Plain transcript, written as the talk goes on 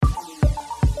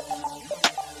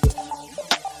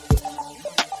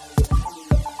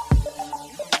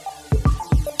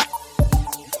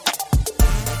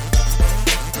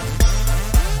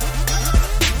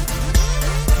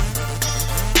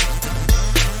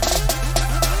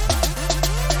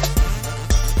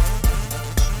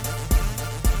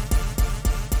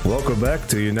Welcome back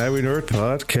to United We Nerd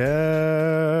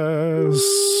Podcast.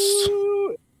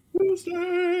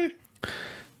 Tuesday.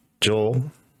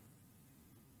 Joel.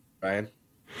 Ryan.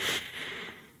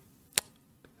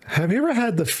 Have you ever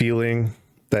had the feeling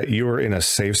that you were in a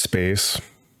safe space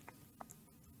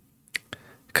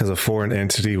because a foreign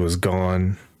entity was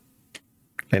gone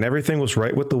and everything was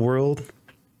right with the world?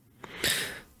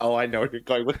 Oh, I know where you're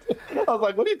going with it. I was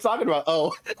like, what are you talking about?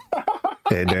 Oh.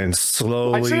 And then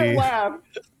slowly... I shouldn't laugh.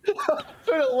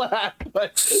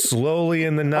 But slowly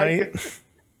in the night...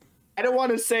 I don't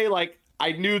want to say, like,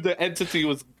 I knew the entity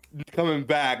was coming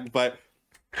back, but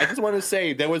I just want to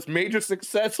say there was major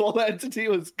success while the entity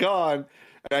was gone.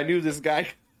 And I knew this guy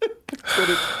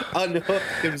couldn't unhook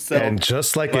himself. And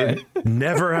just like it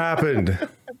never happened,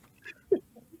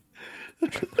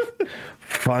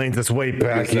 finds its way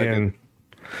back in.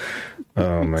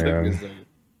 Oh, man.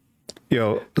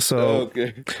 Yo, so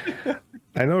okay.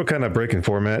 I know we're kind of breaking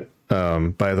format.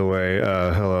 By the way,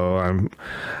 hello, I'm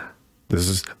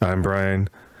Brian.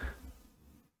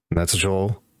 And that's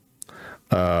Joel.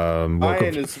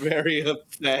 Brian is very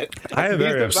upset. I am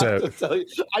very upset.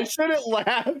 I shouldn't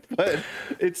laugh, but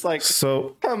it's like,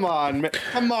 so come on, man.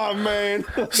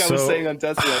 Like I was saying on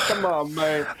Destiny, come on,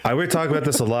 man. I would talk about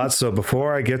this a lot. So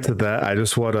before I get to that, I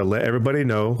just want to let everybody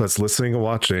know that's listening and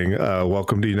watching.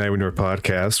 Welcome to United We Nerd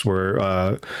Podcast, where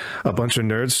a bunch of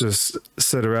nerds just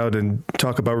sit around and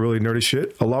talk about really nerdy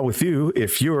shit along with you.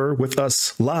 If you're with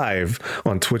us live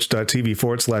on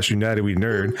twitch.tv/United We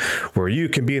Nerd, where you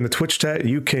can be in the Twitch chat.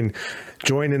 You can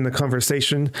join in the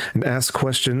conversation and ask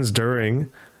questions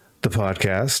during the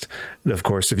podcast. And of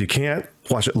course, if you can't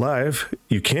watch it live,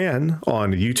 you can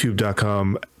on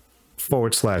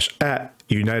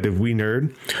youtube.com/@United We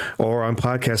Nerd or on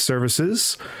podcast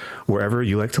services, wherever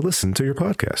you like to listen to your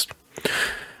podcast.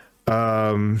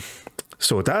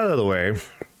 So with that out of the way,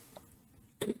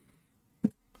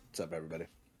 What's up, everybody?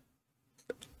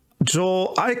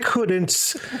 Joel, I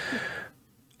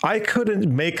couldn't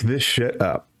make this shit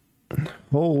up.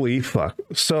 Holy fuck.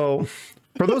 So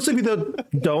for those of you that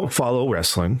don't follow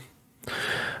wrestling,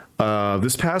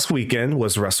 this past weekend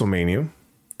was WrestleMania,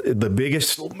 the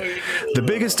biggest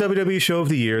WWE show of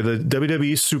the year, the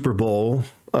WWE Super Bowl,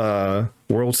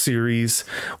 World Series,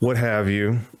 what have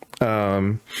you.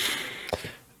 And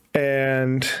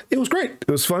it was great.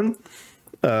 It was fun.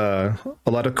 A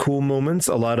lot of cool moments,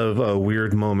 a lot of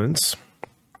weird moments.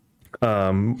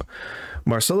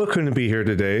 Marcelo couldn't be here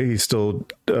today. He's still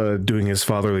doing his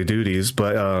fatherly duties,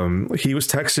 but he was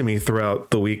texting me throughout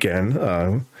the weekend.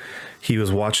 He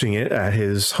was watching it at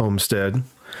his homestead.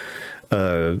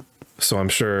 So I'm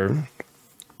sure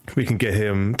we can get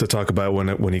him to talk about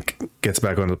when he gets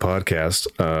back on the podcast.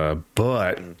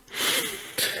 But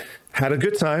had a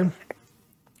good time.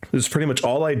 It was pretty much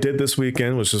all I did this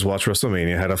weekend was just watch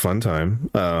WrestleMania. Had a fun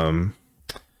time.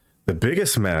 The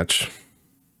biggest match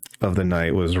of the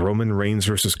night was Roman Reigns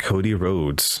versus Cody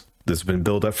Rhodes. This has been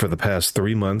built up for the past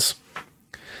 3 months.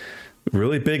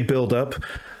 Really big build up.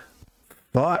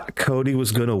 Thought Cody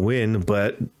was going to win,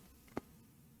 but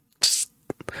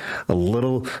a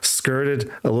little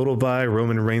skirted a little by.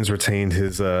 Roman Reigns retained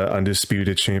his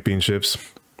undisputed championships.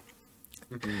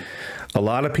 Mm-hmm. A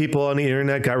lot of people on the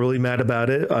internet got really mad about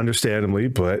it, understandably,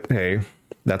 but hey,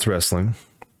 that's wrestling.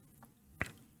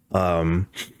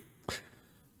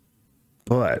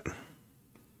 But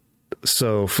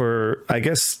so for, I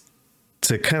guess,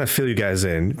 to kind of fill you guys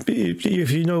in,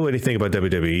 if you know anything about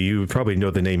WWE, you probably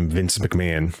know the name Vince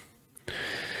McMahon.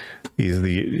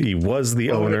 He was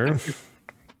the owner,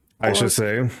 I should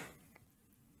say.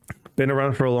 Been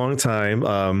around for a long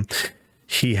time.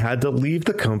 He had to leave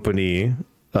the company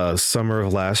summer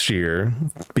of last year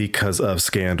because of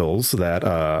scandals that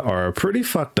are pretty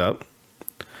fucked up.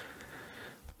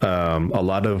 A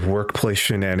lot of workplace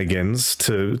shenanigans,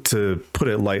 to put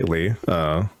it lightly,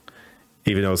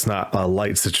 even though it's not a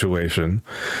light situation.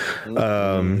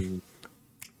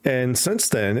 And since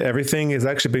then, everything has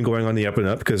actually been going on the up and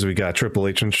up because we got Triple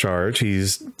H in charge.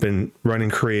 He's been running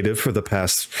creative for the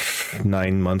past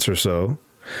 9 months or so.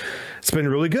 It's been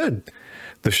really good.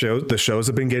 The shows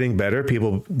have been getting better.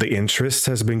 The interest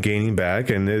has been gaining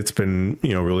back, and it's been,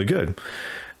 really good.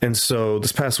 And so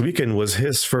this past weekend was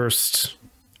his first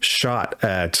shot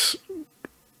at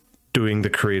doing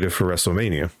the creative for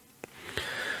WrestleMania.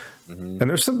 Mm-hmm. And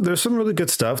there's some really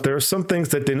good stuff. There are some things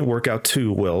that didn't work out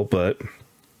too well, but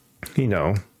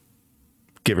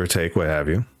give or take, what have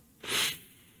you.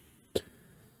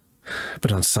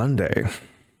 But on Sunday,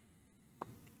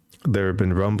 there have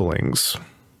been rumblings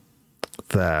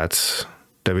that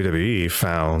WWE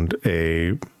found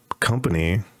a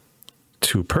company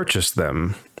to purchase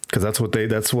them, because that's what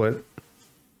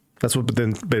That's what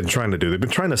they've been trying to do. They've been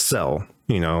trying to sell,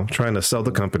 trying to sell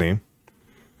the company,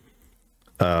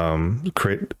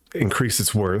 increase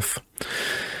its worth.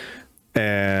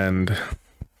 And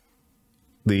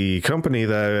the company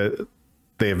that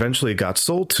they eventually got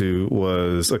sold to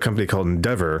was a company called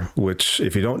Endeavor, which,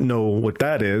 if you don't know what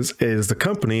that is the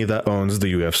company that owns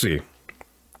the UFC.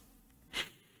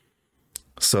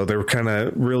 So they were kind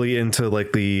of really into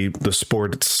like the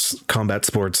sports, combat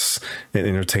sports and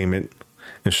entertainment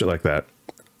and shit like that.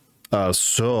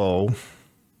 So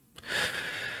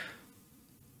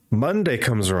Monday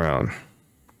comes around.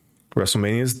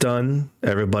 WrestleMania is done.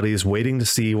 Everybody's waiting to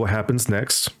see what happens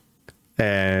next.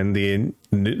 And they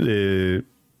made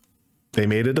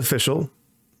it official.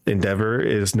 Endeavor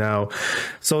is now...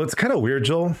 So it's kind of weird,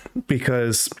 Joel,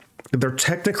 because they're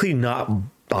technically not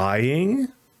buying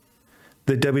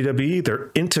the WWE.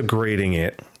 They're integrating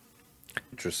it.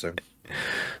 Interesting.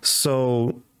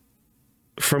 So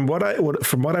from what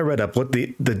I read up, what the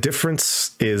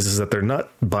difference is that they're not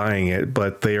buying it,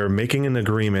 but they are making an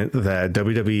agreement that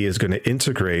WWE is going to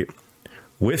integrate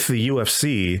with the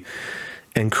UFC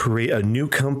and create a new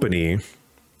company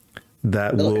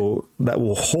that will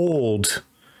hold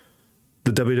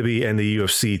the WWE and the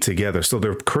UFC together. So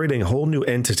they're creating a whole new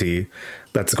entity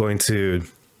that's going to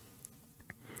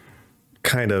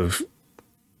kind of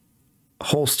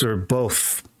holster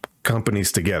both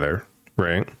companies together,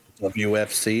 right?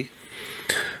 UFC,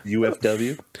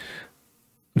 UFW,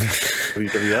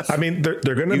 WWF. I mean,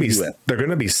 they're going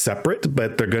to be separate,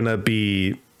 but they're going to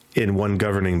be in one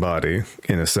governing body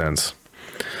in a sense.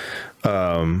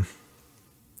 That's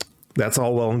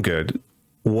all well and good.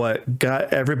 What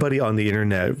got everybody on the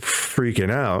internet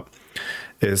freaking out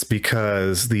is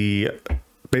because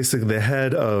basically the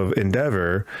head of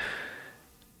Endeavor,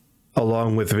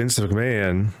 along with Vince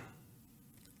McMahon,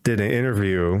 did an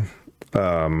interview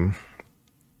that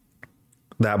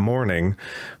morning,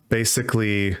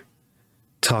 basically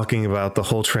talking about the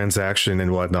whole transaction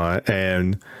and whatnot.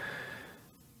 And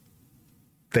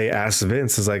they asked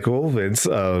Vince, is like, well, Vince,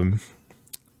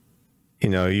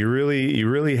 you really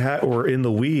were in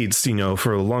the weeds,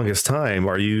 for the longest time.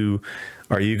 Are you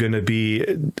going to be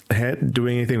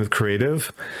doing anything with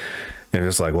creative? And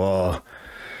it's like, well,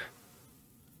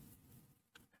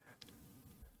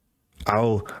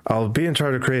 I'll be in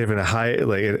charge of creative in a high,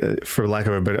 like, for lack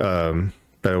of a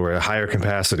better word, a higher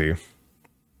capacity,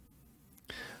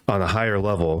 on a higher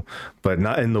level, but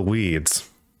not in the weeds.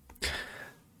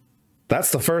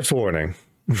 That's the first warning.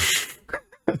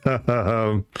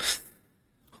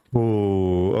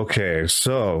 Ooh, okay.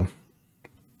 So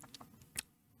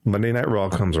Monday Night Raw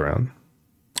comes around.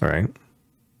 All right.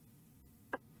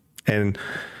 And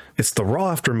it's the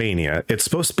Raw after Mania. It's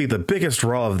supposed to be the biggest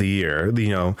Raw of the year.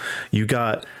 You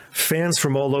got fans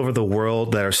from all over the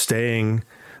world that are staying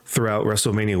throughout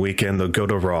WrestleMania weekend. They'll go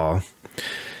to Raw.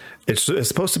 It's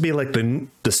supposed to be like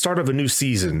the start of a new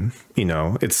season.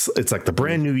 It's like the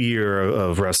brand new year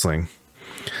of wrestling.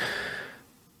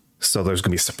 So there's going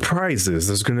to be surprises.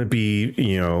 There's going to be,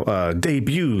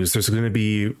 debuts. There's going to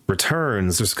be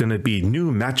returns. There's going to be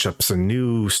new matchups and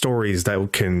new stories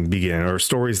that can begin, or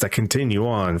stories that continue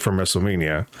on from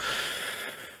WrestleMania.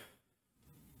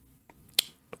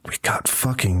 We got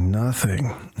fucking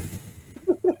nothing.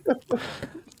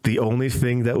 The only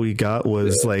thing that we got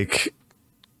was like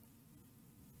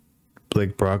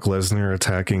Brock Lesnar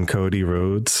attacking Cody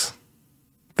Rhodes,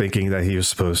 thinking that he was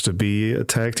supposed to be a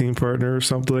tag team partner or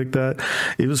something like that.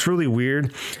 It was really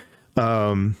weird.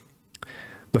 The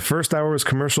first hour was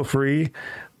commercial free.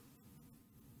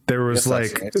 There was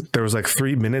like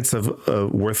 3 minutes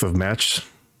of worth of match.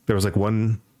 There was like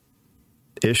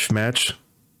one-ish match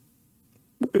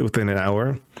within an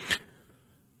hour.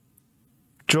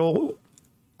 Joel,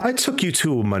 I took you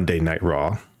to a Monday Night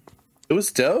Raw. It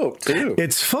was dope too.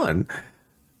 It's fun.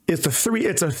 It's a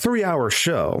 3-hour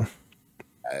show.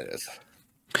 It is.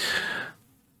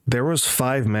 There was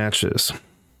 5 matches.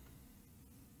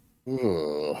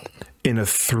 Ugh. In a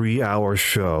 3-hour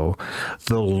show.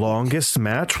 The longest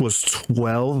match was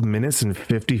 12 minutes and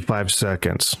 55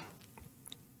 seconds.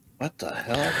 What the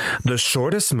hell? The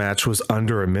shortest match was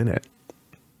under a minute.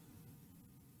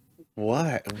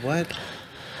 What?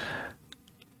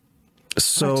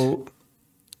 So,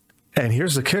 and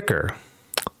here's the kicker.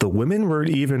 The women weren't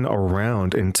even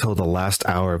around until the last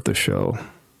hour of the show.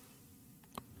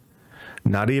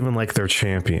 Not even like their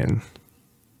champion.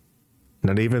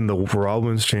 Not even the Raw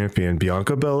Women's Champion,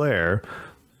 Bianca Belair,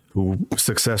 who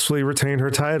successfully retained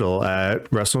her title at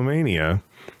WrestleMania,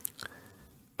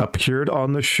 appeared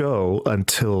on the show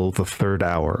until the 3rd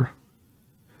hour.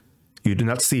 You did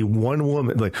not see one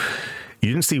woman, like, you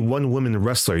didn't see one woman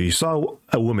wrestler. You saw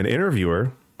a woman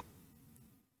interviewer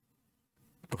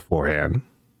beforehand,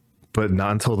 but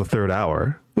not until the third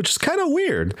hour, which is kind of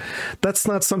weird. That's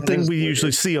not something we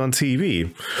usually see on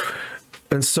TV.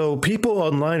 And so people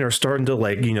online are starting to,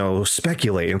 like, you know,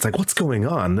 speculate. And it's like, what's going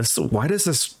on? Why does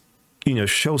this, you know,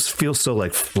 show feel so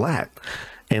like flat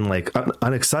and like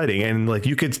unexciting? And like,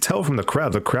 you could tell from the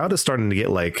crowd is starting to get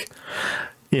like,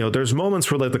 you know, there's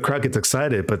moments where like the crowd gets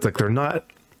excited, but like they're not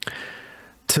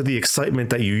to the excitement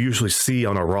that you usually see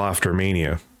on a Raw after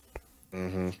Mania.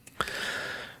 Mm-hmm.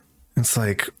 It's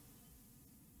like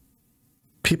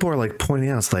people are like pointing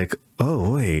out, it's like,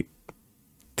 oh wait,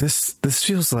 this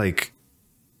feels like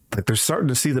they're starting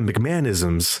to see the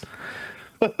McMahonisms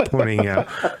pointing out.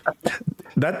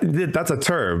 That's a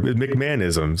term,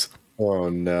 McMahonisms. Oh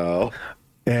no.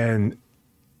 And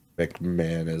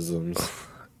McMahonisms.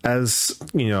 As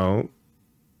you know,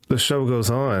 the show goes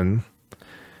on,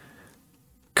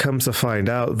 comes to find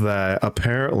out that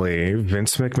apparently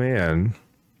Vince McMahon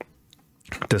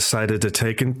decided to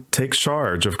take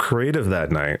charge of creative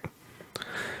that night.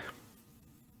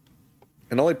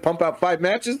 And only pump out 5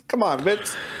 matches? Come on,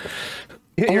 Vince.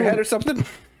 Hit your head or something?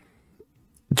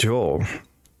 Joel,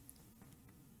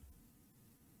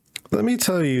 let me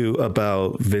tell you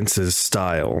about Vince's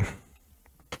style.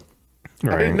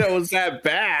 Right. I didn't know it was that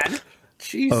bad.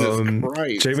 Jesus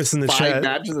Christ. Jameson in the 5 chat.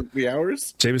 matches in 3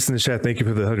 hours? Jameson in the chat, thank you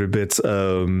for the 100 bits.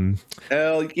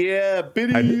 Hell yeah,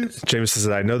 biddies. Jameson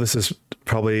said, I know this is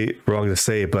probably wrong to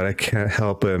say, but I can't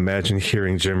help but imagine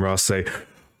hearing Jim Ross say,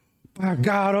 by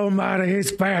God almighty,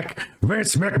 he's back.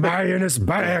 Vince McMahon is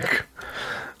back.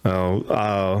 You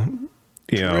know.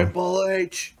 Triple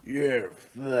H, you're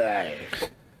back.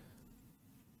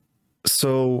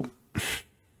 So,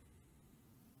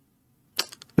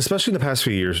 especially in the past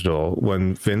few years, Joel,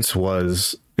 when Vince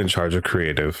was in charge of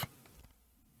creative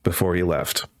before he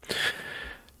left,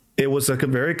 it was like a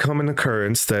very common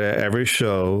occurrence that at every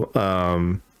show,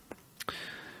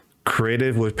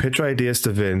 creative would pitch ideas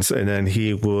to Vince, and then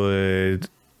he would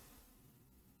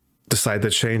decide to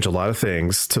change a lot of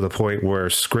things to the point where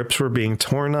scripts were being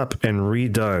torn up and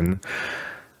redone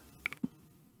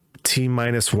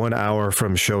T-minus 1 hour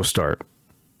from show start.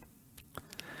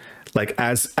 Like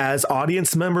as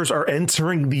audience members are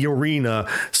entering the arena,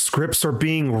 scripts are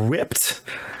being ripped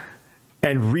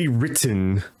and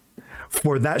rewritten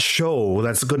for that show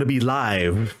that's going to be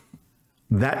live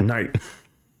that night.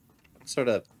 What sort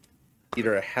of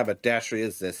eater haberdashery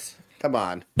is this? Come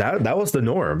on. That was the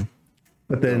norm.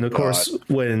 But then, of course,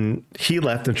 when he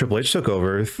left and Triple H took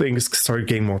over, things started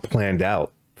getting more planned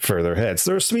out further ahead.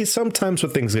 So there's be sometimes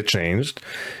when things get changed,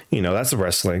 you know, that's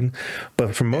wrestling.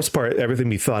 But for the most part, everything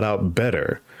be thought out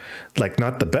better. Like,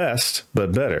 not the best,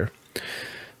 but better.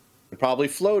 It probably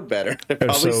flowed better. It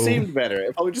probably seemed better.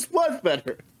 It probably just was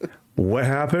better. What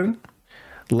happened?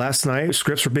 Last night,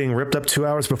 scripts were being ripped up 2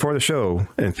 hours before the show,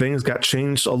 and things got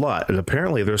changed a lot. And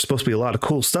apparently, there's supposed to be a lot of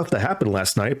cool stuff that happened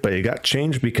last night, but it got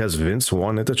changed because Vince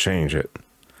wanted to change it.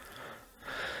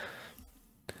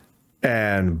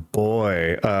 And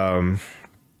boy,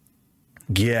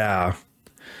 yeah,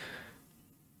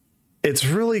 it's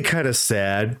really kind of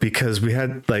sad because we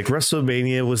had like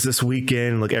WrestleMania was this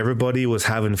weekend, like everybody was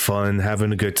having fun,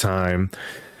 having a good time.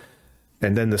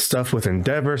 And then the stuff with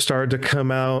Endeavor started to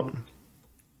come out.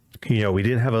 You know, we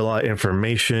didn't have a lot of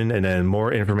information, and then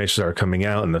more information started coming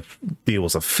out, and the deal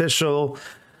was official.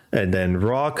 And then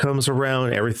Raw comes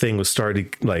around, everything was starting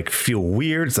to like feel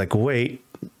weird. It's like, wait,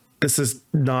 this is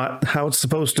not how it's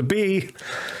supposed to be.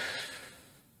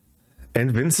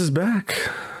 And Vince is back.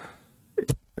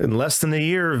 In less than a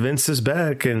year, Vince is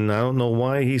back, and I don't know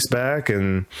why he's back,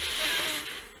 and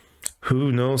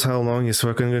who knows how long he's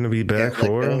fucking going to be back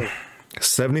for.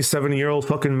 77-year-old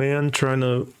fucking man trying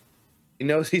to... He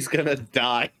knows he's gonna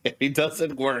die if he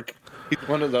doesn't work. He's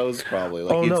one of those probably.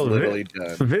 Like, he's literally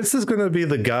done. Vince is gonna be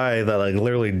the guy that like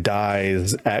literally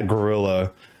dies at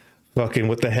Gorilla, fucking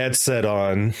with the headset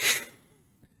on,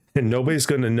 and nobody's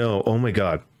gonna know. Oh my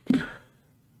god!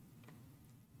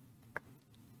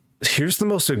 Here's the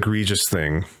most egregious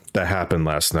thing that happened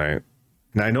last night.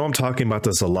 Now I know I'm talking about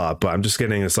this a lot, but I'm just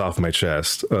getting this off my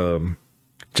chest.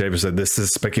 James said this is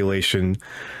speculation.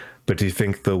 But do you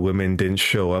think the women didn't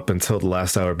show up until the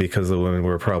last hour because the women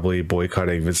were probably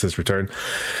boycotting Vince's return?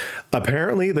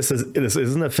 Apparently, this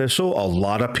isn't official. A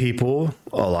lot of people,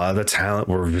 a lot of the talent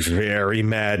were very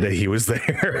mad that he was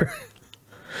there.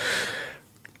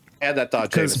 I had that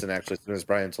thought, Jameson, actually, as soon as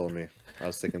Brian told me. I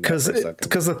was thinking that for a second.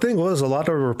 Because the thing was, a lot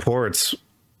of reports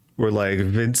were like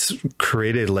Vince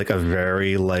created like a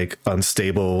very like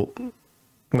unstable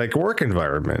like work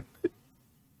environment.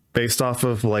 based off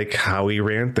of like how he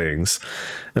ran things,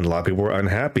 and a lot of people were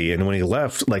unhappy. And when he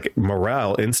left, like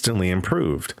morale instantly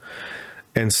improved.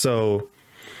 And so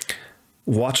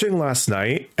watching last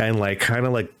night and like kind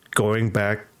of like going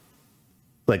back,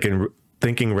 like in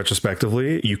thinking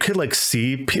retrospectively, you could like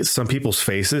see some people's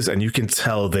faces and you can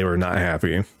tell they were not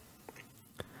happy.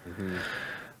 Mm-hmm.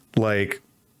 Like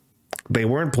they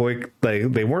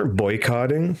weren't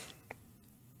boycotting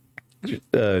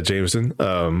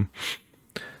Jameson.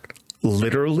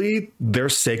 Literally their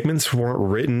segments weren't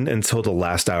written until the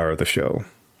last hour of the show.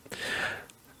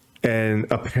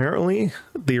 And apparently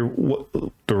the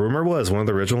rumor was, one of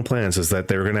the original plans is that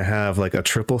they were going to have like a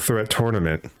triple threat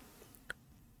tournament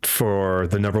for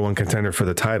the number one contender for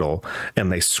the title,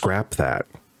 and they scrapped that.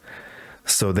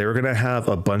 So they were going to have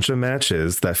a bunch of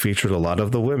matches that featured a lot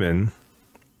of the women,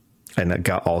 and that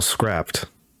got all scrapped.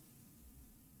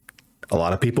 A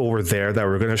lot of people were there that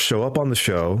were going to show up on the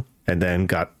show, and then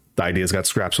the ideas got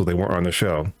scrapped, so they weren't on the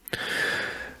show.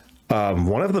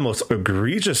 One of the most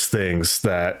egregious things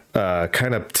that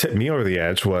kind of tipped me over the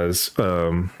edge was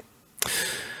the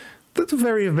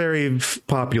very, very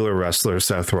popular wrestler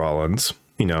Seth Rollins.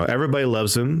 You know, everybody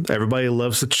loves him. Everybody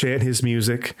loves to chant his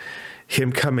music.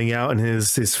 Him coming out in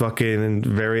his fucking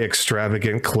very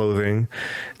extravagant clothing,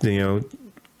 you know,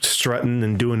 strutting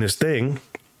and doing his thing,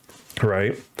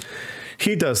 right?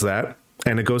 He does that,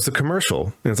 and it goes to commercial.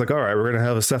 And it's like, all right, we're going to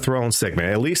have a Seth Rollins segment.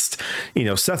 At least, you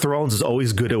know, Seth Rollins is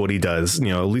always good at what he does. You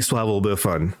know, at least we'll have a little bit of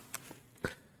fun.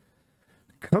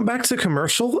 Come back to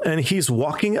commercial, and he's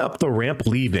walking up the ramp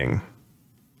leaving.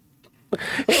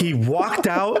 He walked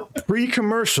out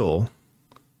pre-commercial.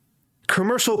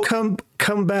 Commercial come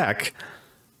back.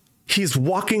 He's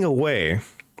walking away.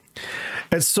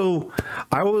 And so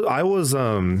I was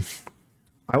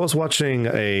watching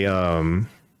a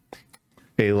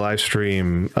live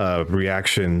stream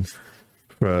reaction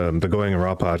from the Going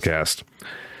Raw podcast.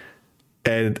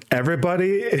 And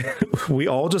everybody, we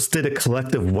all just did a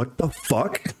collective what the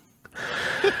fuck?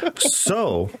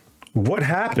 So what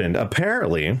happened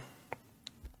apparently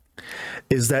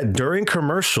is that during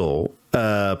commercial,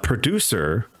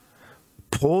 producer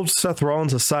pulled Seth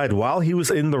Rollins aside while he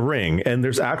was in the ring, and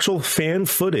there's actual fan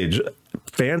footage.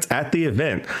 Fans at the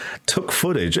event took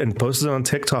footage and posted it on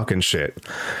TikTok and shit.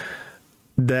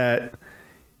 That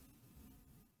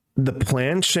the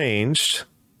plan changed,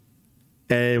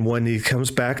 and when he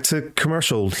comes back to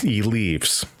commercial, he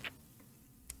leaves.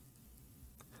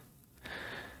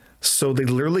 So they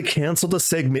literally canceled the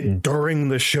segment during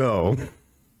the show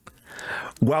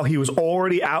while he was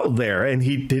already out there, and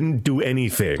he didn't do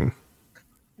anything.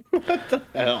 What the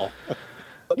hell?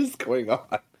 What is going on?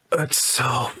 That's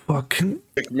so fucking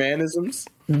McMahonisms.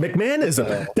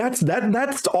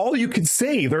 That's all you can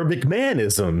say. They're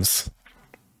McMahonisms.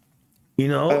 You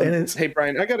know, and it's, hey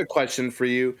Brian, I got a question for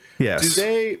you. Yes.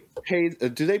 Do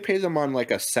they pay them on like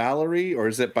a salary, or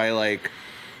is it by like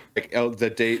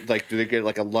the date? Like, do they get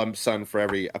like a lump sum for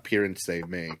every appearance they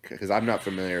make? Because I'm not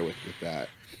familiar with that.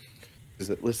 Is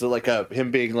it like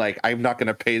him being like, I'm not going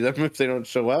to pay them if they don't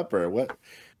show up, or what?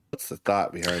 What's the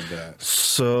thought behind that?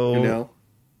 So, you know,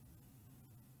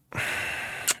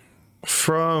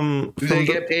 do they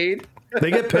get paid? They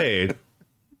get paid.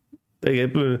 They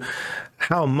get,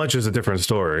 how much is a different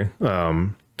story.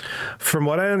 From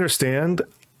what I understand,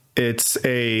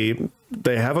 they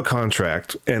have a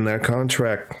contract, and that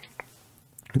contract,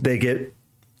 they get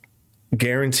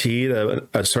guaranteed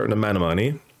a certain amount of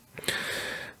money.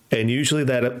 And usually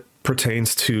that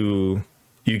pertains to,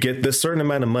 you get this certain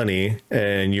amount of money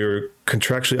and you're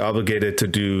contractually obligated to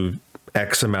do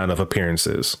X amount of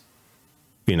appearances,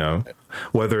 you know,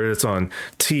 whether it's on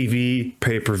TV,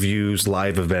 pay-per-views,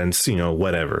 live events, you know,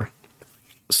 whatever.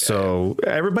 So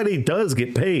everybody does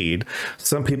get paid.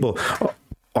 Some people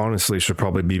honestly should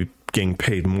probably be getting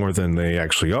paid more than they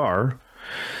actually are,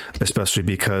 especially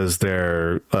because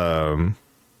they're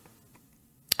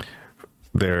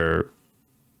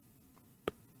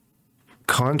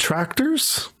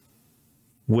contractors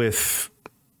with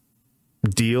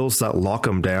deals that lock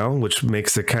them down, which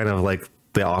makes it kind of like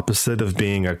the opposite of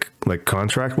being a like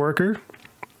contract worker.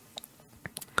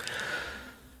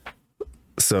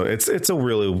 So it's a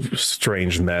really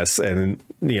strange mess, and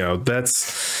you know,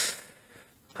 that's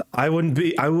I wouldn't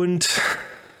be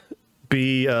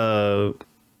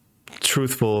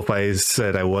truthful if I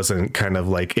said I wasn't kind of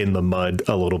like in the mud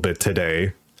a little bit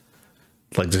today,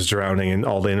 like just drowning in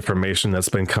all the information that's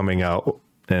been coming out.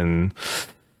 And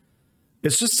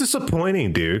it's just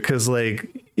disappointing, dude, because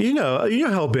like you know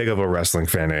how big of a wrestling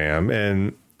fan I am,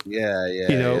 and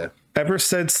ever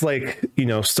since like, you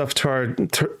know, stuff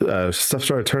started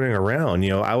turning around, you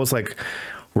know, I was like,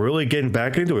 really getting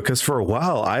back into it, because for a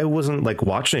while I wasn't like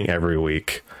watching every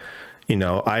week. You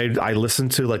know, I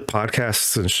listened to like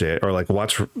podcasts and shit, or like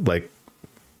watch like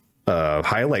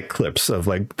highlight clips of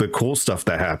like the cool stuff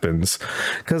that happens,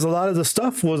 because a lot of the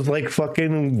stuff was like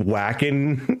fucking whack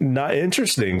and not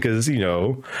interesting, because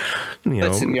Listen,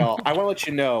 y'all, I want to let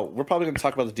you know, we're probably going to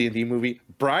talk about the D&D movie.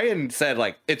 Brian said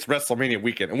like it's WrestleMania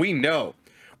weekend, and we know,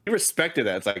 we respected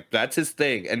that. It's like that's his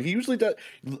thing, and he usually does.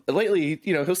 Lately,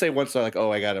 he'll say once like,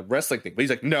 oh, I got a wrestling thing, but he's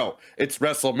like, no, it's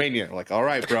WrestleMania. I'm like, all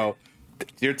right, bro,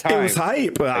 your time. It was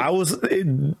hype.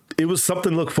 It was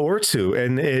something to look forward to,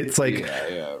 and it's like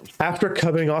after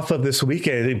coming off of this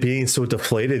weekend and being so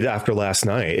deflated after last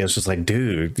night, it was just like,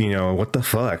 dude, what the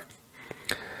fuck?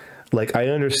 Like, I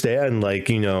understand, like,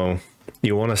 you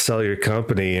want to sell your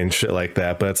company and shit like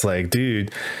that, but it's like,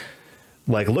 dude,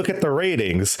 like, look at the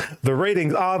ratings. The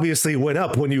ratings obviously went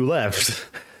up when you left.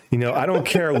 I don't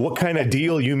care what kind of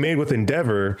deal you made with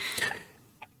Endeavor.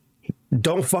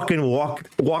 Don't fucking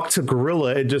walk to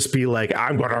Gorilla and just be like,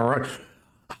 I'm gonna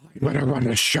run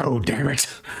the show, damn it.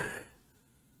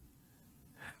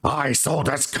 I sold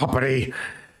this company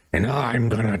and I'm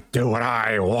gonna do what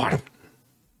I want.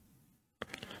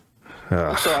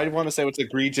 So I want to say what's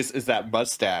egregious is that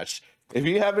mustache. If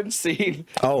you haven't seen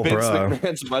Vince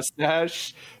McMahon's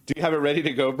mustache, do you have it ready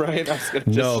to go, Brian?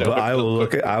 I will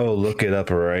look it up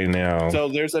right now. So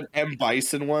there's an M.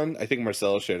 Bison one. I think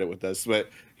Marcelo shared it with us, but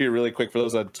here, really quick, for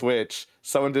those on Twitch,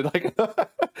 someone did like a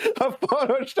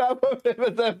Photoshop of him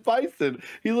as M. Bison.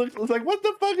 He looks like, what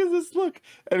the fuck is this look?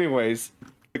 Anyways,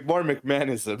 like more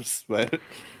McMahonisms, but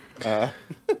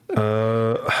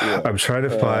I'm trying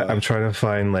to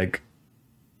find like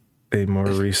a more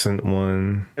recent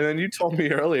one. And then you told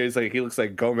me earlier, he's like, he looks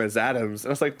like Gomez Adams. And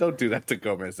I was like, don't do that to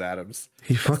Gomez Adams.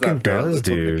 He fucking does,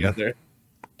 dude.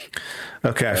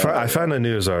 Okay, I found a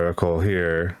news article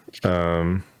here.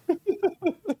 Oh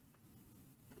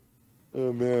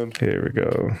man, here we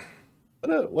go.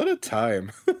 What a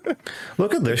time.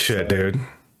 Look at this shit, dude.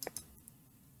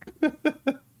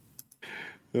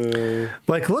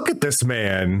 Like, look at this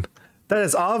man. That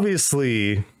is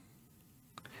obviously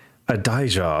a dye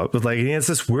job, but like he has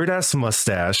this weird ass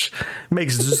mustache.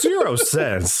 Makes zero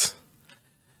sense.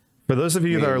 For those of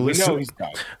you that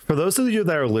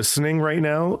are listening, right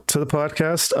now to the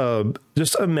podcast,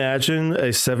 just imagine a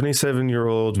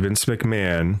 77-year-old Vince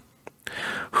McMahon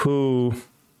who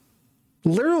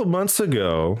literal months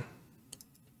ago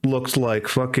looked like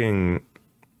fucking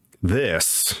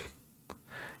this.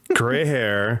 Gray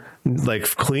hair, like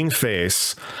clean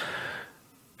face.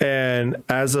 And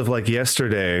as of like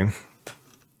yesterday,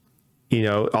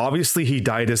 obviously he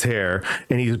dyed his hair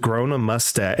and he's grown a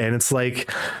mustache, and it's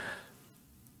like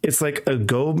a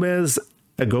Gomez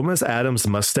Adams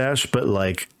mustache, but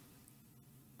like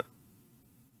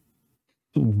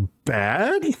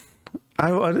bad.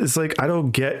 It's like I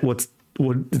don't get what's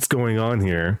going on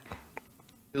here.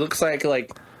 It looks like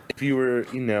if you were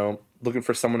looking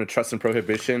for someone to trust in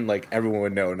prohibition, like everyone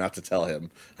would know not to tell him.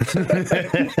 He's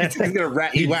gonna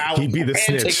rat you out. He'd be the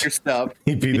snitch. Take your stuff.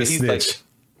 He'd be the snitch.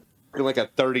 Like a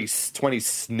 30-20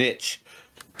 snitch.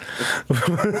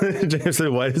 James said,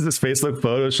 "Why does his face look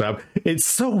Photoshop?" It's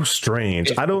so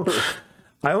strange. I don't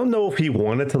know if he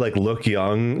wanted to like look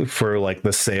young for like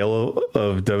the sale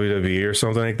of WWE or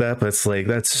something like that, but it's like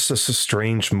that's just a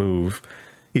strange move.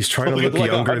 He's trying to look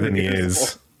younger than he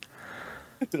is.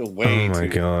 Way oh my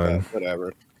god!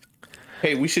 Whatever.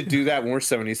 Hey, we should do that when we're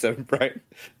 77, right?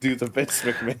 Do the Vince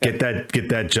McMahon. Get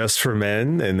that just for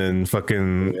men, and then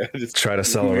fucking try to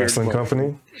sell a wrestling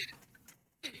company.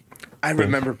 I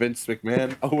remember Vince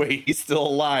McMahon. Oh wait, he's still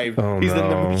alive. He's in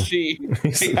the machine.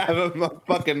 They have him on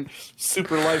fucking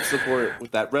super life support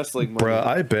with that wrestling money. Bruh,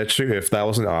 I bet you if that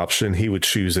was an option, he would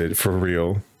choose it for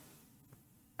real.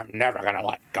 I'm never gonna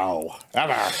let go.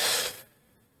 Ever.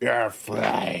 You're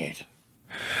afraid.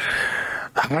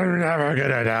 I'm never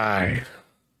gonna die.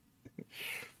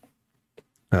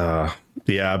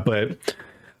 Yeah, but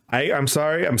I'm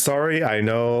sorry. I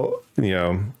know,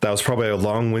 that was probably a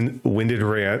long-winded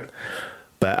rant,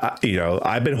 but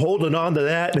I've been holding on to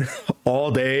that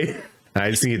all day. I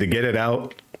just need to get it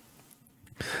out.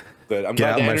 Good. I'm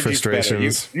get glad out my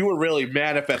frustrations. You were really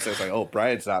manifesting. It's like, oh,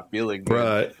 Brian's not feeling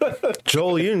good. Bruh,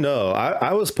 Joel,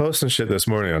 I was posting shit this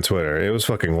morning on Twitter. It was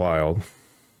fucking wild.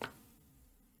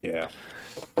 Yeah.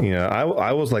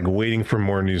 I was like waiting for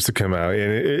more news to come out,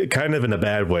 and it kind of in a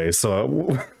bad way.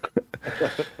 So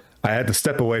I had to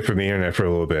step away from the internet for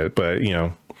a little bit, but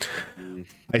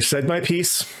I said my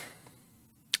piece.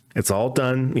 It's all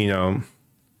done.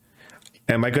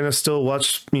 Am I going to still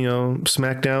watch,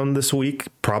 SmackDown this week?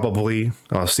 Probably.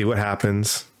 I'll see what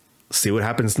happens. see what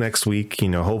happens next week.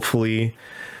 Hopefully,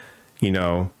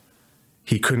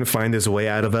 he couldn't find his way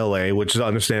out of LA, which is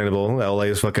understandable. LA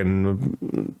is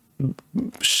fucking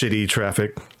shitty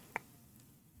traffic.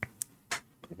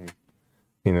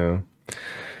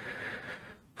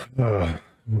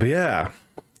 But yeah,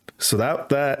 so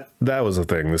that was a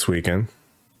thing this weekend.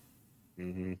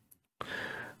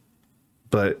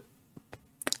 But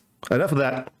enough of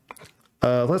that.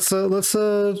 Let's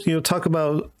talk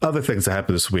about other things that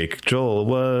happened this week.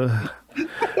 Joel,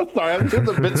 sorry, I'm doing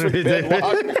the Vince McMahon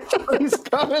walk. He's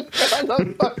coming.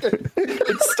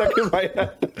 It's stuck in my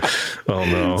head. Oh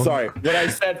no! Sorry, what I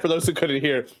said for those who couldn't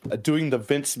hear, doing the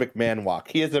Vince McMahon walk.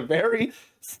 He has a very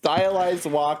stylized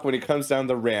walk when he comes down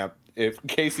the ramp. In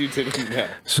case you didn't know.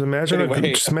 So imagine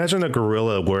a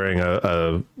gorilla wearing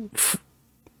a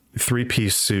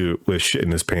three-piece suit with shit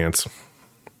in his pants.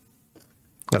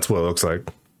 That's what it looks like.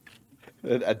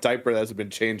 A diaper that hasn't been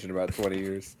changed in about 20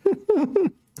 years.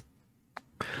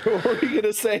 What were you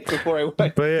gonna say before I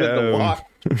went the walk?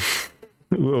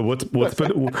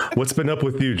 What's been up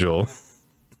with you, Joel?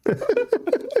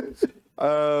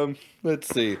 Let's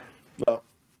see. Well,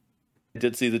 I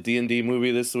did see the D&D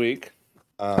movie this week.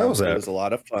 How was that? It was a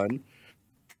lot of fun.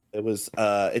 It was.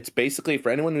 It's basically, for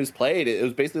anyone who's played it, it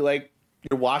was basically like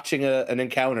you're watching an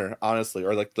encounter, honestly,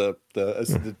 or like the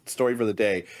story for the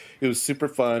day. It was super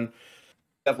fun.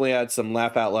 Definitely had some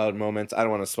laugh out loud moments. I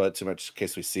don't want to sweat too much in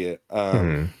case we see it.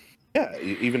 Yeah,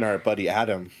 even our buddy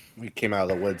Adam, we came out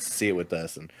of the woods to see it with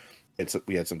us, and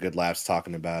we had some good laughs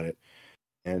talking about it.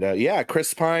 And yeah,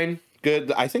 Chris Pine,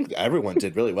 good. I think everyone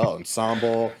did really well.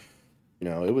 Ensemble,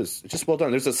 it was just well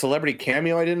done. There's a celebrity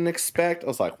cameo I didn't expect. I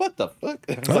was like, what the fuck?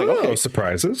 I was like, okay.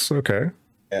 Surprises. Okay.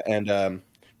 And yeah,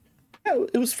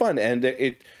 it was fun. And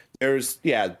there's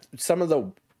some of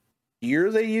the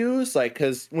gear they use, like,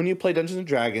 because when you play Dungeons and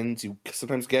Dragons, you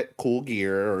sometimes get cool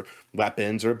gear or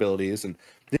weapons or abilities, and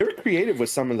they were creative with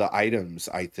some of the items,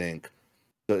 I think.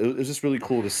 So it was just really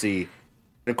cool to see.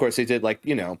 And of course, they did, like,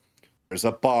 there's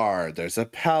a bard, there's a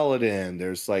paladin,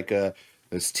 there's like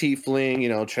this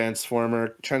tiefling,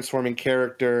 transforming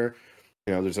character.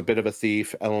 There's a bit of a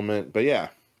thief element, but yeah.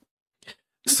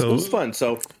 So it was fun.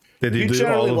 So did you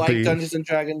generally like Dungeons and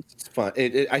Dragons? It's fun.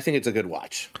 I think it's a good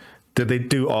watch. Did they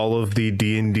do all of the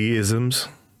D&D isms?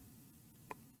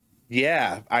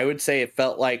 Yeah, I would say it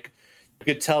felt like you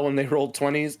could tell when they rolled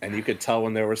 20s, and you could tell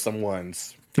when there were some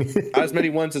ones. Not as many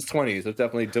ones as 20s. It was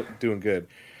definitely doing good.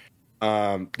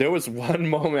 There was one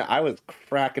moment I was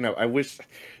cracking up.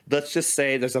 Let's just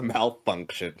say there's a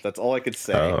malfunction. That's all I could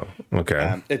say. Oh,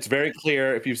 okay. It's very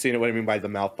clear if you've seen it what I mean by the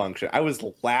malfunction. I was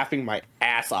laughing my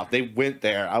ass off. They went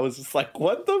there. I was just like,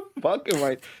 what the fuck am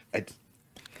I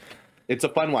it's a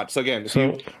fun watch. So again,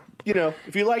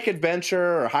 if you like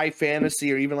adventure or high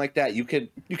fantasy or even like that, you can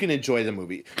enjoy the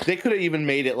movie. They could have even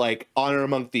made it like Honor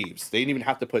Among Thieves. They didn't even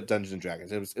have to put Dungeons and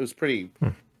Dragons. It was pretty.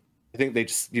 I think they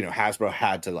just Hasbro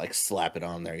had to like slap it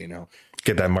on there.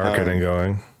 Get that marketing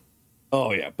going.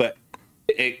 Oh yeah, but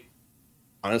it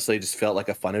honestly just felt like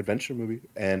a fun adventure movie.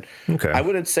 And okay. I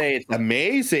wouldn't say it's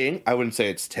amazing. I wouldn't say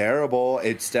it's terrible.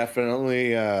 It's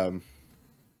definitely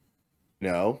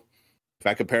if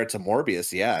I compare it to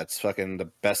Morbius, yeah, it's fucking the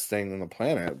best thing on the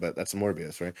planet, but that's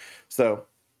Morbius, right? So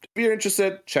if you're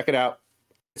interested, check it out.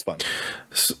 It's fun.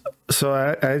 So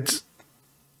I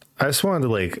just wanted to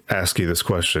like ask you this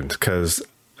question, because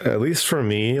at least for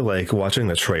me, like watching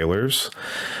the trailers,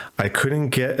 I couldn't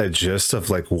get a gist of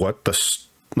like what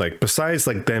besides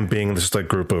like them being just like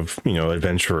group of,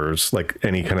 adventurers, like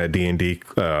any kind of D&D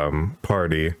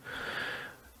party,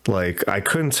 like I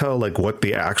couldn't tell like what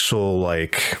the actual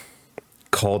like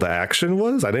call to action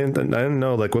was. I didn't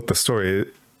know like what the story.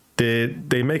 Did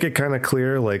they make it kind of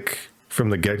clear like from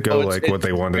the get-go like what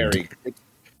they wanted?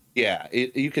 Yeah,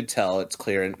 you could tell it's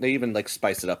clear, and they even like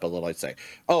spice it up a little, I'd say.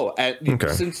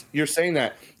 Since you're saying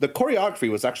that, the choreography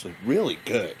was actually really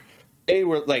good.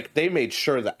 They made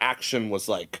sure the action was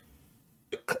like,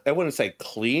 I wouldn't say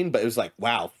clean, but it was like,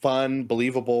 wow, fun,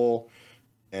 believable,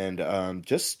 and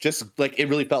just like it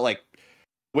really felt like.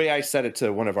 The way I said it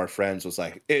to one of our friends was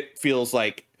like, it feels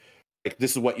like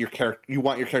this is what you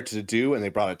want your character to do, and they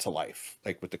brought it to life,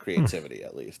 like with the creativity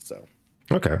at least. So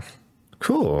okay,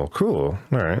 cool. All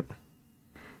right,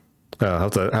 I'll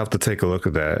have to take a look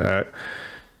at that.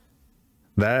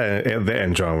 That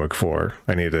and John Wick 4.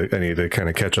 I need to kind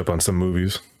of catch up on some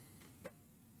movies.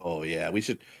 Oh yeah, we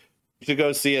should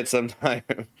go see it sometime.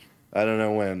 I don't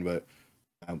know when, but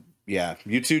yeah,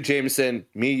 you too, Jameson.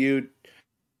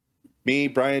 Me,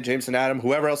 Brian, Jameson, Adam,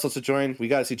 whoever else wants to join, we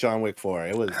got to see John Wick 4.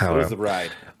 It was the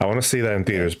ride. I want to see that in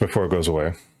theaters before it goes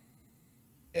away.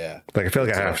 Yeah. Like, I feel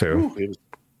like I have to.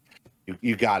 You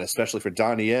You got it, especially for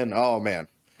Donnie Yen. Oh man,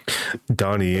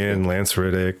 Donnie Yen, Lance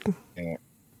Riddick.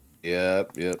 Yeah.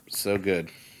 Yep. So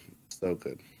good. So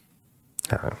good.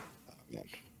 Oh, Man.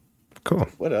 cool.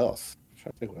 What else? I'm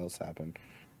trying to think what else happened.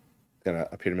 It's gonna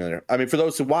appear to me later. I mean, for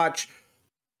those who watch,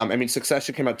 I mean,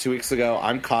 Succession came out 2 weeks ago.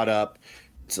 I'm caught up.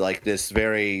 It's like this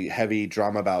very heavy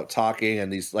drama about talking,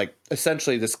 and these like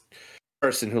essentially this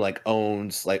person who like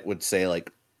owns like would say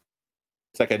like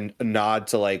it's like a nod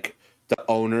to like the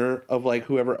owner of like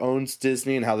whoever owns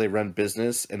Disney and how they run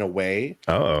business in a way.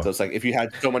 Oh, So it's like if you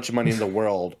had so much money in the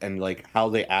world and like how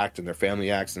they act and their family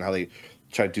acts and how they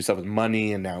try to do stuff with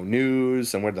money and now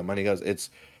news and where the money goes. It's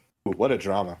what a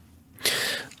drama.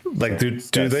 like do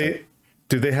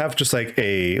they have just like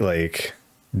a like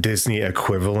Disney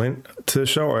equivalent to the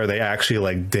show, or are they actually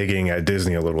like digging at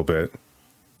Disney a little bit?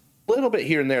 A little bit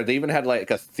here and there. They even had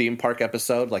like a theme park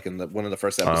episode, like in one of the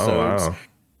first episodes. Oh, wow.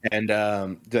 And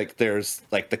like there's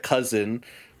like the cousin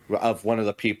of one of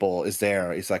the people is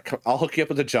there. He's like, I'll hook you up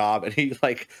with a job, and he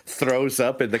like throws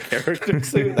up in the character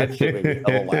suit. That shit made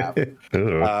me a laugh.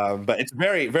 But it's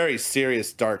very, very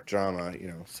serious, dark drama, you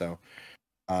know. So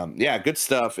yeah, good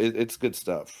stuff. It's good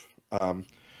stuff. What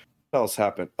else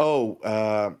happened?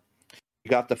 We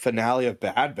got the finale of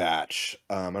Bad Batch.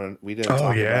 We didn't.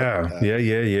 Oh yeah, about,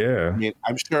 yeah. I mean,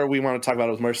 I'm sure we want to talk about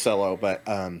it with Marcelo, but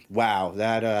wow,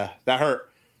 that hurt.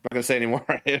 I'm not gonna say anymore.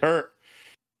 It hurt.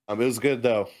 It was good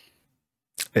though.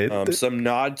 Some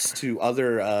nods to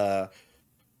other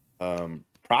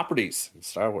properties in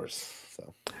Star Wars.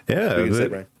 So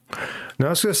yeah. No, I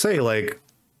was gonna say like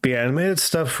the animated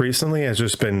stuff recently has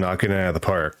just been knocking it out of the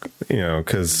park. You know,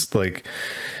 because like.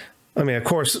 I mean, of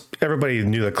course, everybody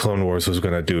knew that Clone Wars was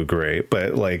going to do great,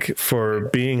 but like for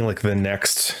being like the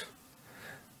next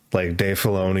like Dave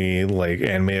Filoni like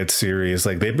animated series,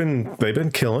 like they've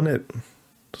been killing it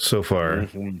so far,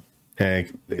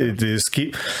 and it just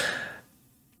keep.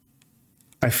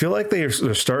 I feel like they're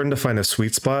starting to find a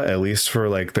sweet spot, at least for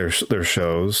like their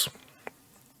shows,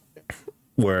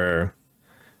 where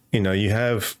you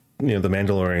have the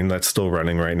Mandalorian that's still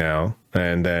running right now.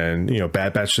 And then,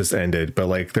 Bad Batch just ended, but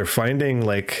like they're finding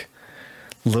like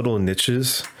little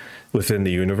niches within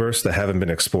the universe that haven't been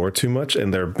explored too much,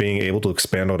 and they're being able to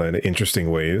expand on it in interesting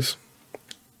ways.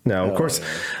 Now, of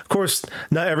course,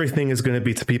 not everything is going to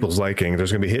be to people's liking.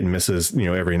 There's going to be hit and misses,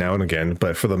 every now and again.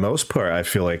 But for the most part, I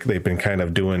feel like they've been kind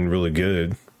of doing really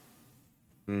good.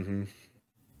 Mm-hmm.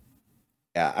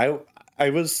 Yeah, I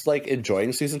was like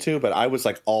enjoying season 2, but I was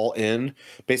like all in.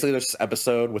 Basically, there's this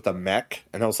episode with a mech,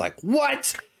 and I was like,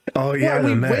 "What? Oh yeah,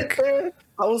 the mech."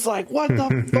 I was like, "What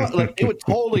the fuck?" Like it would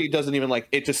totally doesn't even like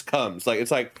it just comes. Like it's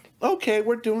like, okay,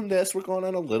 we're doing this. We're going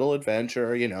on a little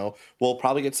adventure. We'll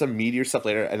probably get some meteor stuff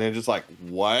later, and then just like,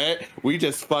 what? We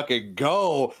just fucking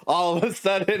go all of a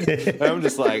sudden. And I'm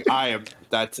just like,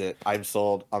 That's it. I'm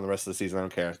sold on the rest of the season. I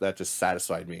don't care. That just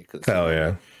satisfied me. Hell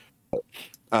yeah.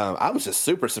 I was just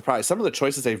super surprised. Some of the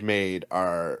choices they've made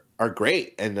are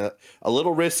great and a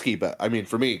little risky, but I mean,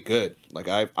 for me, good. Like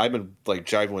I've been like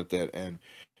jiving with it, and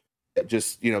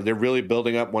just they're really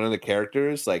building up one of the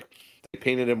characters. Like they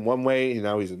painted him one way, and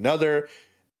now he's another.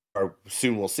 Or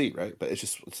soon we'll see, right? But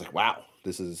it's like wow,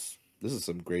 this is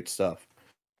some great stuff.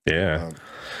 Yeah,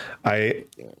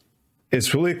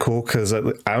 it's really cool because I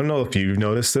don't know if you've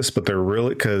noticed this, but they're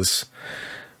really because.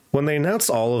 When they announced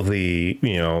all of the,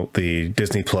 the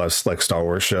Disney Plus like Star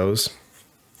Wars shows,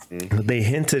 they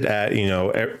hinted at,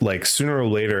 like sooner or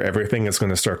later everything is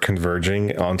going to start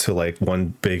converging onto like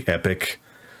one big epic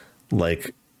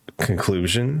like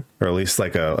conclusion, or at least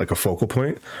like a focal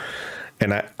point.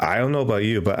 And I don't know about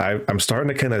you, but I'm starting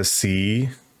to kind of see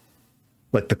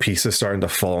like the pieces starting to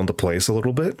fall into place a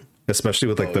little bit, especially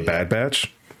with like the Bad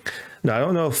Batch. Now I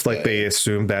don't know if like they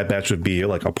assumed Bad Batch would be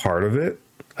like a part of it.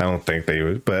 I don't think they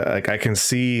would, but like I can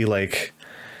see like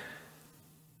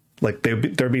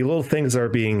there'd be little things that are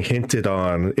being hinted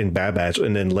on in Bad Batch,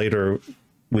 and then later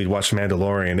we'd watch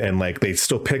Mandalorian, and like they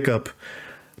still pick up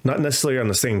not necessarily on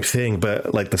the same thing,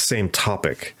 but like the same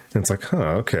topic. And it's like,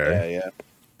 huh, okay, yeah.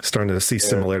 Starting to see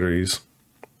similarities.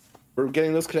 We're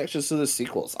getting those connections to the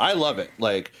sequels. I love it.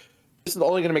 Like this is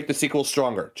only going to make the sequels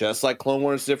stronger, just like Clone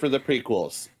Wars did for the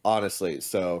prequels, honestly.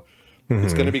 So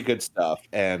it's going to be good stuff,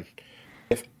 and.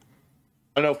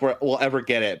 I don't know if we'll ever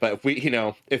get it, but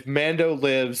if if Mando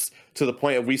lives to the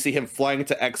point of we see him flying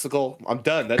into Exegol, I'm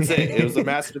done. That's it. It was a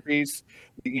masterpiece.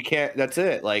 You can't. That's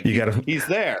it. Like he's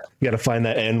there. You got to find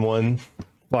that N1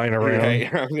 flying around.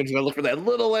 Right. I'm going to look for that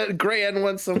little gray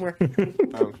N1 somewhere.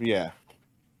 Yeah.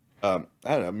 I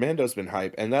don't know. Mando's been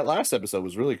hype, and that last episode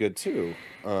was really good too.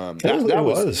 It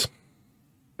was.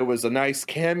 It was a nice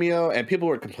cameo, and people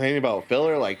were complaining about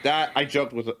filler like that. I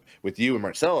joked with you and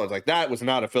Marcelo. I was like, that was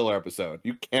not a filler episode.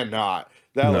 You cannot.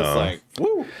 That was like,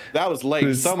 woo. That was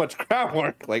laying so much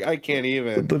groundwork. Like, I can't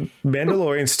even. The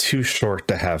Mandalorian's too short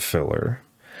to have filler.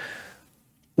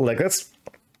 Like, that's.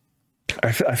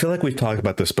 I feel like we've talked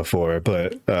about this before,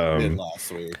 but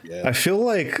last week, yeah. I feel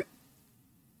like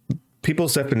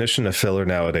people's definition of filler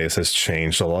nowadays has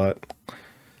changed a lot.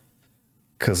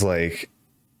 Because, like,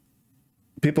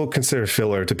 people consider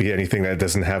filler to be anything that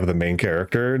doesn't have the main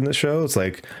character in the show. It's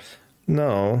like,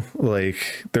 no,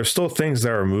 like, there's still things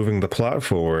that are moving the plot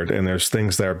forward, and there's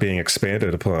things that are being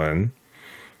expanded upon.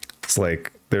 It's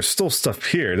like, there's still stuff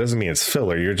here. It doesn't mean it's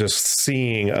filler. You're just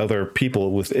seeing other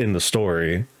people within the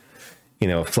story, you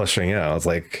know, fleshing out. It's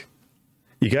like,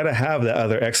 you got to have that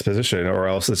other exposition, or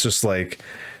else it's just like,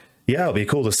 yeah, it'll be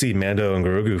cool to see Mando and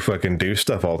Grogu fucking do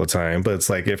stuff all the time. But it's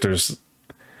like, if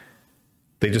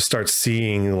they just start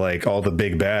seeing like all the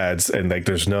big bads, and like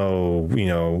there's no, you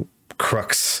know,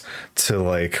 crux to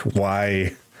like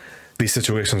why these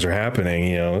situations are happening,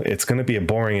 you know, it's going to be a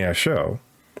boring ass show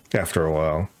after a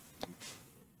while.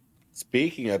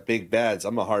 Speaking of big bads,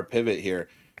 I'm a hard pivot here.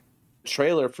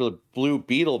 Trailer for the Blue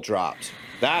Beetle dropped.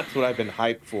 That's what I've been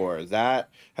hyped for. Have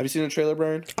you seen the trailer,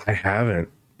 Brian? I haven't.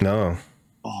 No.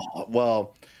 Oh,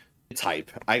 well, it's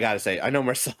hype. I gotta say, I know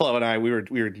Marcelo and I we were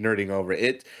nerding over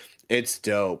it. It's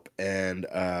dope, and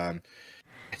it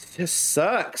just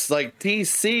sucks. Like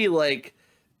DC, like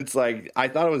it's like I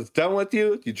thought I was done with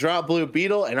you. You drop Blue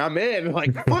Beetle, and I'm in.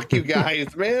 Like fuck you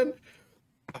guys, man.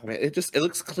 Oh, man, it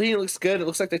looks clean, it looks good. It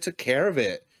looks like they took care of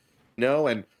it, you know.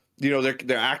 And you know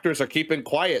their actors are keeping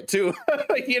quiet too.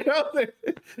 You know,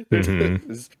 you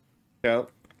know.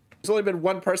 There's only been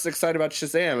one person excited about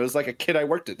Shazam. It was like a kid I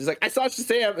worked with. He's like, I saw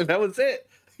Shazam, and that was it.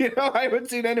 You know, I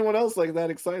haven't seen anyone else like that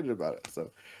excited about it.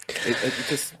 So it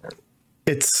just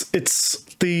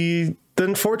it's the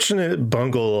unfortunate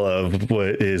bungle of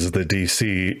what is the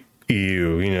DC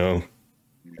EU. You know,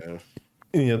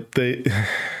 you know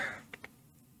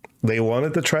they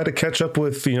wanted to try to catch up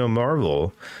with, you know,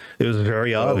 Marvel. It was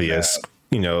very obvious.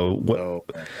 You know,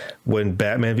 when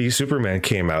Batman v Superman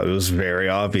came out, it was very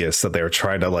obvious that they were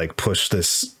trying to like push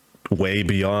this way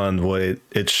beyond what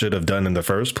it should have done in the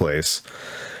first place.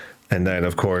 And then,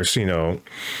 of course, you know,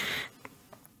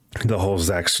 the whole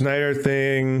Zack Snyder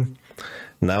thing.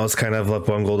 Now it's kind of a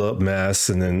bungled up mess.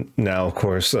 And then now, of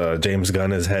course, James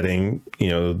Gunn is heading, you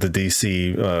know, the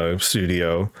DC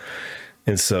studio.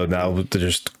 And so now they're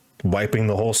just wiping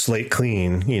the whole slate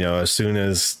clean, you know, as soon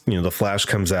as, you know, the Flash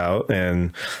comes out.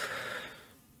 And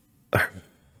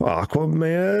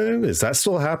Aquaman, is that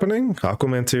still happening?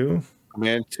 Aquaman 2?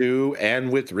 Aquaman 2,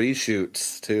 and with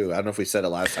reshoots too. I don't know if we said it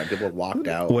last time. People walked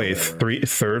out. Wait,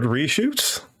 third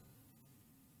reshoots?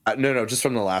 No, just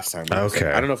from the last time.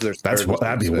 Okay, I don't know if there's. That'd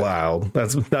be wild.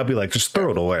 That'd be like, just throw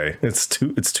it away. It's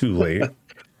too late.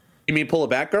 You mean pull it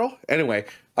back, girl? Anyway,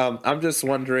 I'm just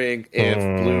wondering if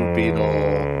Blue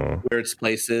Beetle, where its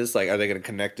place is, like, are they going to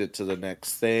connect it to the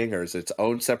next thing, or is it its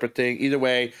own separate thing? Either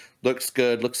way, looks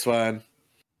good, looks fun.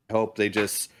 I hope they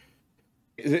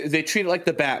treat it like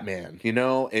the Batman, you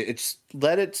know. It's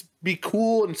let it be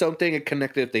cool and something, and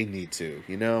connect it if they need to,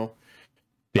 you know.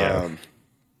 Yeah.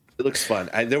 It looks fun.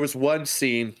 There was one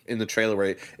scene in the trailer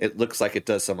where it looks like it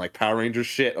does some like Power Rangers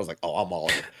shit. I was like, oh, I'm all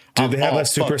in. Did they have a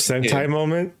Super Sentai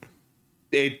moment?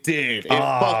 It did. It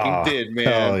fucking did, man.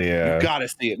 Hell yeah. You gotta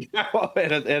see it now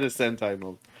at a Sentai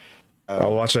moment.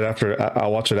 I'll watch it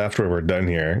after we're done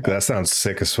here. That sounds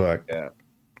sick as fuck. Yeah.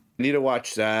 I need to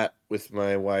watch that with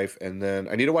my wife, and then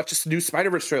I need to watch this new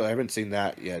Spider-Verse trailer. I haven't seen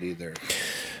that yet either.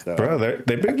 So, bro,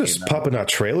 they've been just popping out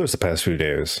trailers the past few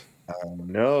days.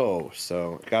 No,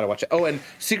 so gotta watch it. Oh, and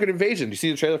Secret Invasion. Do you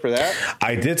see the trailer for that?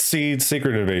 I did see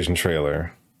Secret Invasion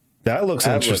trailer. That looks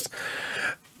interesting.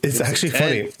 It's actually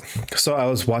funny. So I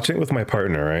was watching it with my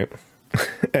partner, right?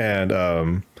 And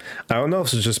I don't know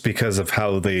if it's just because of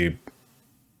how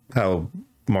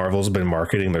Marvel's been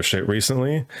marketing their shit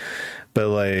recently, but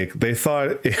like they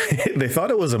thought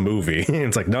it was a movie.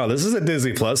 It's like, no, this is a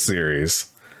Disney Plus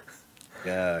series.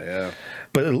 Yeah.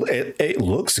 But it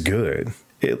looks good.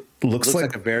 It looks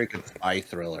like a very good spy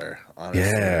thriller, honestly.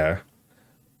 Yeah.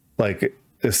 Like,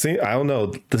 I don't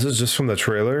know. This is just from the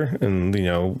trailer, and, you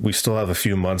know, we still have a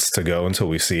few months to go until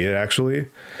we see it, actually.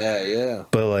 Yeah.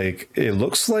 But, like, it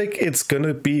looks like it's going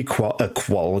to be a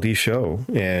quality show,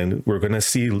 and we're going to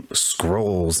see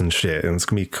scrolls and shit, and it's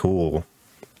going to be cool.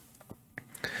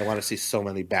 I want to see so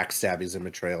many backstabbings and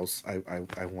betrayals. I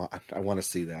want to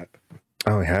see that.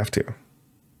 Oh, I have to.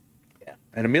 Yeah.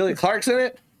 And Emilia Clarke's in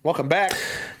it. Welcome back.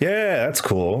 Yeah, that's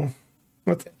cool.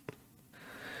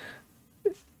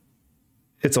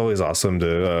 it's always awesome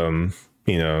to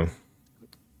you know,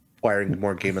 Acquiring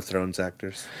more Game of Thrones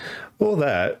actors. well,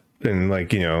 that and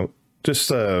like, you know,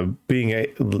 just being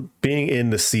in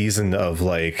the season of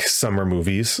like summer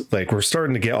movies. Like we're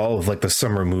starting to get all of like the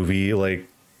summer movie like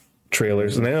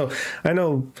trailers, and I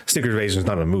know Secret Invasion is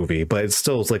not a movie, but it's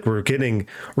like we're getting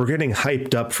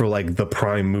hyped up for like the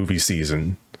prime movie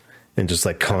season and just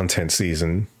like content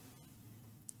season.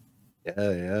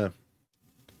 Yeah.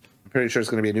 I'm pretty sure it's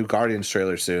going to be a new Guardians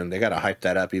trailer soon. They got to hype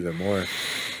that up even more.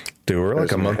 Dude, we're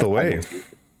like a month away.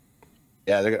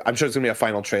 Yeah, I'm sure it's going to be a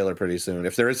final trailer pretty soon,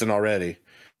 if there isn't already.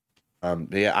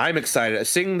 Yeah, I'm excited.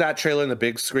 Seeing that trailer in the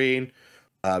big screen.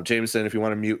 Jameson, if you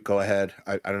want to mute, go ahead.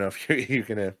 I don't know if you're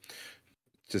going to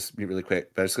just mute really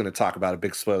quick, but I'm just going to talk about a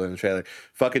big spoiler in the trailer.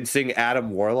 Fucking seeing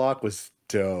Adam Warlock was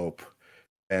dope.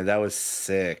 And that was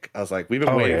sick. I was like, we've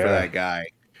been waiting for that guy.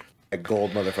 A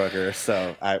gold motherfucker.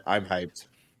 So I'm hyped.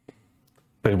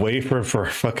 Been waiting for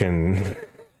fucking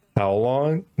how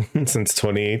long? Since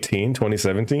 2018,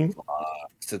 2017?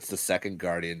 Since the second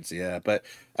Guardians, yeah. But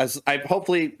as I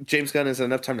hopefully James Gunn has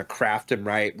enough time to craft him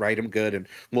right, write him good, and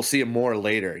we'll see him more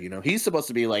later. You know, he's supposed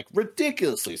to be like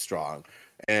ridiculously strong.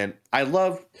 And I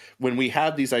love when we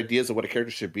have these ideas of what a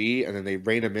character should be, and then they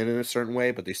rein him in a certain way,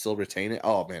 but they still retain it.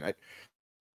 Oh man,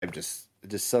 I'm just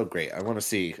so great. I want to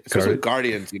see, especially with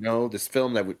Guardians. You know, this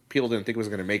film that people didn't think was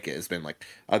going to make it has been like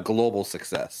a global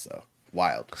success. So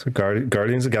wild. So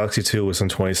Guardians of the Galaxy 2 was in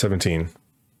 2017.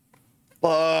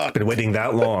 Fuck. Been waiting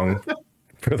that long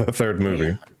for the third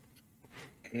movie.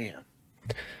 Damn.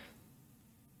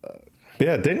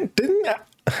 Yeah, didn't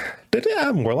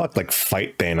Adam Warlock like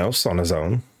fight Thanos on his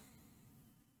own?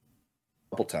 A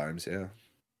couple times, yeah.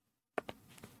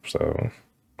 So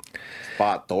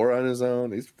fought Thor on his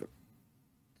own. He's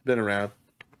been around.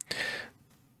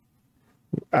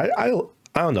 I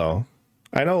don't know.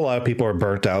 I know a lot of people are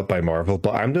burnt out by Marvel,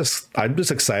 but I'm just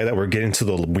excited that we're getting to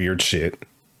the weird shit.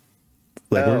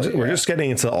 Like we're just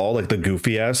getting into all like the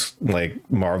goofy ass like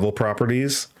Marvel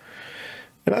properties,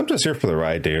 and I'm just here for the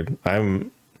ride, dude. I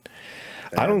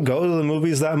don't go to the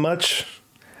movies that much,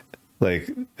 like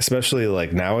especially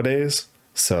like nowadays.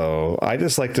 So I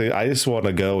just want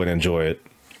to go and enjoy it.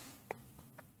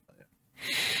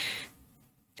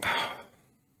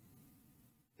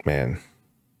 Man.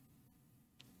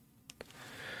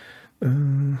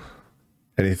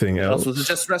 Anything else? Was it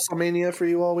just WrestleMania for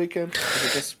you all weekend? Was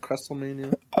it just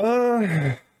WrestleMania?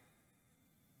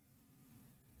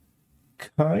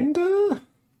 Kinda.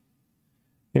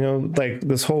 You know, like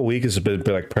this whole week has been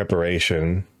like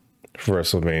preparation for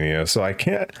WrestleMania, so I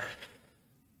can't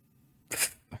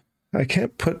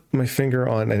put my finger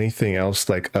on anything else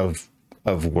like of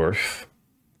worth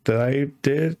that I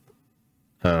did.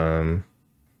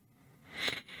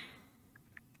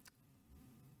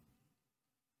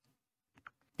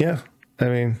 Yeah, I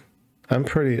mean, I'm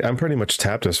pretty much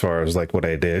tapped as far as like what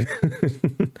I did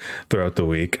throughout the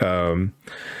week. There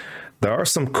are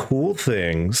some cool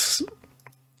things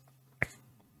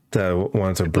that I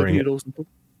wanted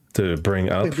to bring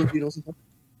up.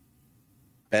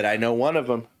 Bet I know one of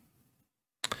them.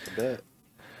 I bet.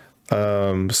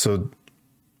 So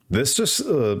this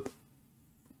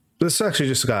actually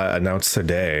just got announced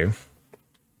today,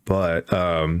 but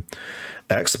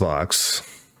Xbox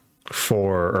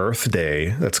for Earth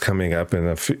Day that's coming up in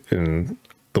the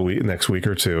next week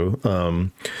or two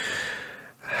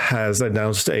has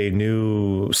announced a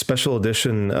new special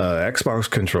edition Xbox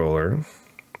controller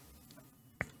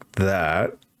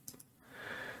that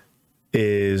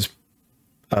is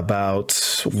about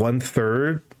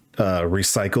 1/3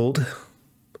 recycled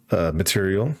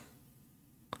material.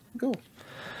 Cool.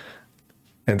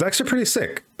 And it's actually pretty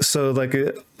sick. So like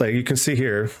you can see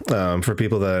here, for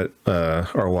people that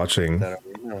are watching,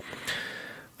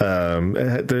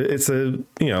 it's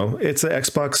a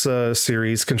Xbox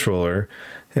Series controller,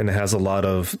 and it has a lot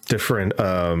of different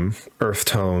earth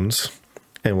tones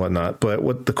and whatnot. But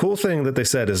what the cool thing that they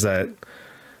said is that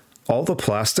all the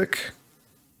plastic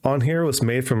on here was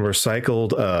made from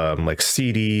recycled like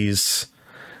CDs,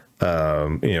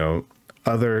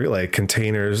 other like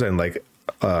containers and like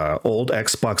old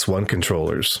Xbox One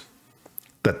controllers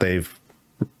that they've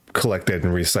collected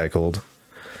and recycled.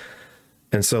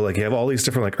 And so like you have all these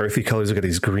different like earthy colors. You got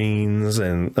these greens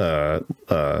and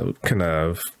kind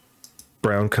of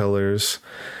brown colors,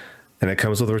 and it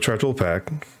comes with a rechargeable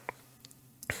pack.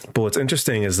 But what's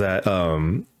interesting is that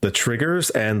the triggers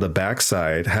and the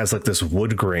backside has like this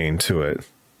wood grain to it.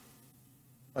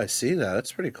 I see that.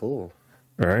 That's pretty cool.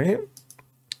 Right?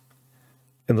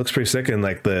 It looks pretty sick, and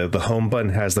like the home button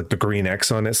has like the green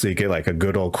X on it, so you get like a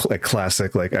good old like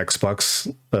classic like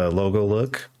Xbox logo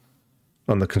look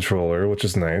on the controller, which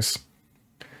is nice.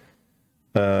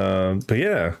 But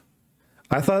yeah,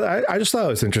 I just thought it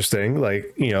was interesting.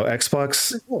 Like, you know,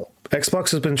 Xbox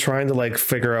has been trying to like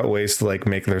figure out ways to like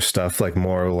make their stuff like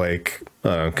more like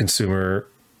consumer,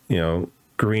 you know,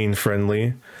 green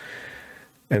friendly.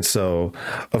 And so,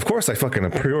 of course, I fucking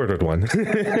pre-ordered one.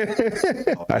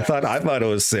 I thought it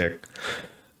was sick.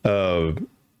 Yeah,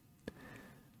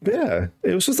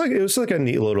 it was like a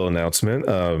neat little announcement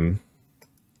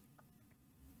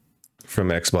from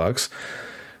Xbox.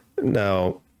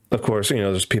 Now, of course, you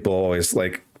know, there's people always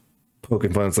like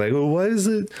poking fun. It's like, well, why is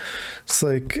it? It's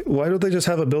like, why don't they just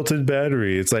have a built-in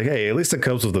battery? It's like, hey, at least it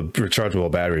comes with a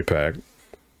rechargeable battery pack.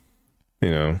 You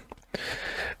know.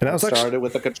 And I was started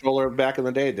with a controller back in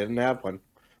the day. Didn't have one.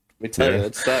 Let me tell you,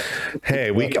 it sucked.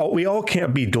 Hey, we all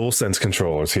can't be DualSense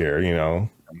controllers here. You know,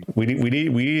 we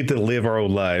need to live our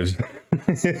own lives.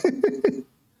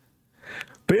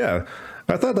 But yeah,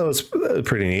 I thought that was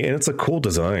pretty neat, and it's a cool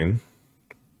design.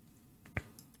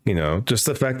 You know, just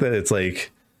the fact that it's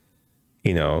like,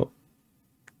 you know,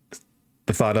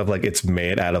 the thought of like it's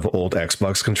made out of old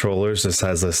Xbox controllers just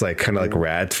has this like kind of like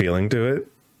rad feeling to it.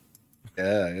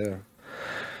 Yeah.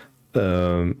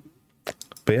 But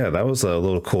yeah, that was a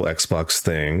little cool Xbox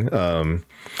thing.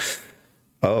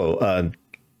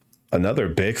 Another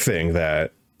big thing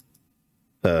that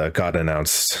got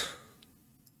announced.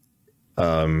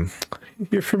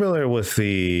 You're familiar with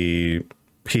the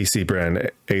PC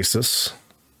brand Asus?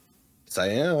 Yes, I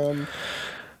am.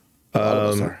 All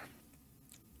of us are.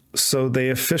 So they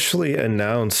officially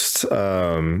announced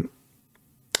that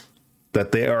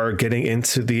they are getting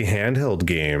into the handheld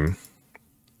game.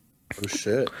 Oh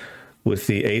shit! With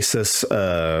the Asus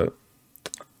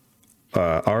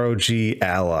ROG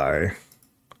Ally.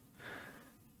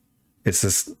 It's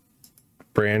this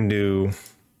brand new,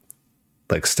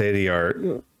 like state of the art.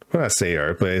 Well, not state of the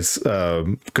art, but it's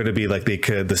going to be like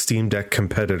the Steam Deck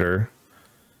competitor.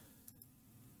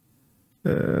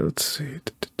 Let's see.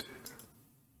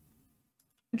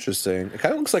 Interesting. It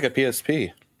kind of looks like a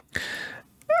PSP.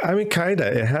 I mean, kind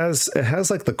of. It has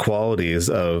like the qualities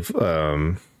of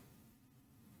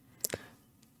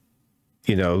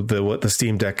you know, what the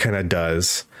Steam Deck kind of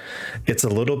does. It's a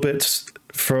little bit,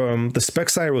 from the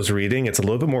specs I was reading, it's a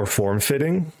little bit more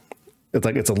form-fitting.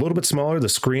 It's a little bit smaller. The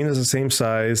screen is the same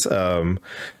size.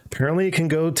 Apparently it can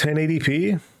go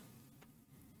 1080p.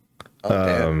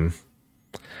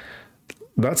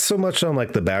 Not so much on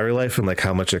like the battery life and like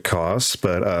how much it costs,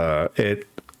 but it,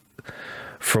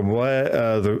 from what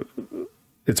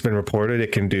it's been reported,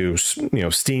 it can do, you know,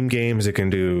 Steam games. It can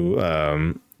do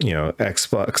you know,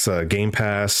 Xbox Game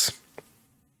Pass.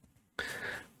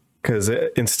 Because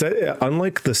instead,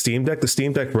 unlike the Steam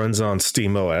Deck runs on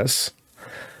Steam OS,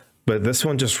 but this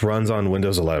one just runs on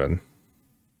Windows 11.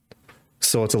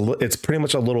 So it's pretty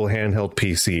much a little handheld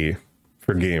PC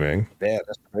for gaming. Yeah,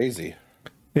 that's crazy.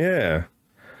 Yeah.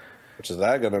 Which is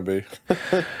that gonna be?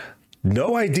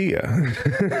 No idea.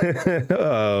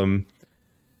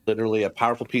 Literally a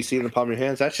powerful PC in the palm of your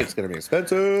hands. That shit's gonna be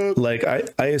expensive. Like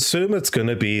I assume it's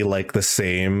gonna be like the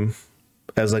same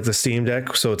as like the Steam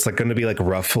Deck. So it's like gonna be like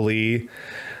roughly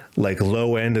like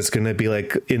low end. It's gonna be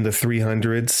like in the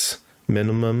 300s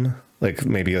minimum, like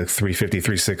maybe like 350,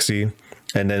 360.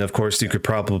 And then of course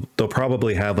they'll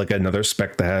probably have like another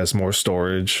spec that has more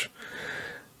storage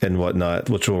and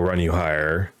whatnot, which will run you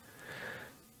higher.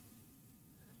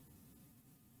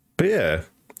 But yeah,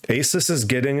 Asus is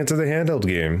getting into the handheld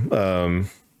game.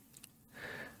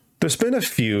 There's been a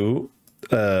few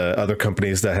other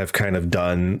companies that have kind of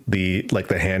done the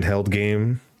handheld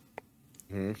game,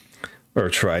 or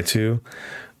try to,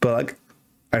 but like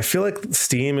I feel like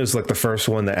Steam is like the first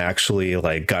one that actually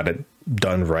like got it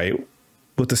done right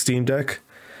with the Steam Deck.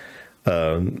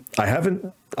 I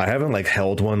haven't like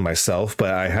held one myself,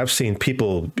 but I have seen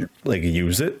people like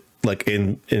use it like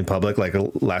in public. Like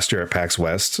last year at PAX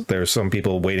West, there's some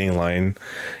people waiting in line,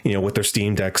 you know, with their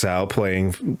Steam Decks out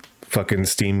playing fucking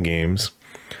Steam games.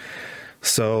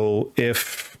 So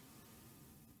if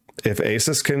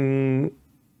Asus can,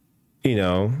 you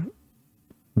know,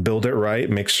 build it right,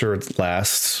 make sure it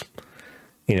lasts,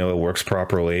 you know, it works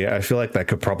properly, I feel like that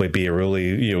could probably be a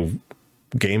really, you know,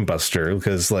 game buster.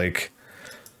 Because like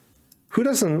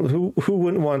who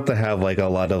wouldn't want to have like a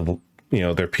lot of, you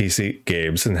know, their PC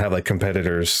games and have like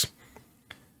competitors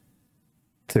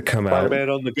to come out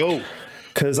on the go.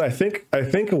 Because I think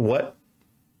what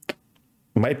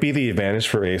might be the advantage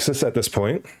for Asus at this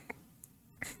point,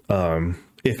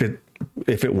 if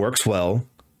it works well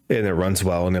and it runs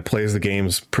well and it plays the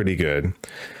games pretty good,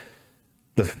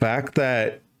 the fact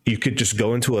that you could just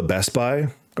go into a Best Buy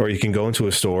or you can go into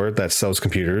a store that sells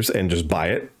computers and just buy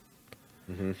it,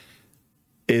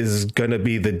 is gonna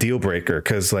be the deal breaker,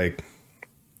 because like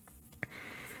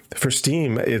for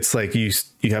Steam, it's like you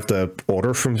have to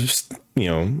order from, you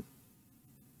know,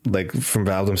 like from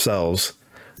Valve themselves.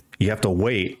 You have to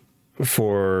wait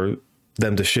for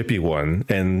them to ship you one,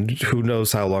 and who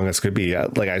knows how long it's gonna be.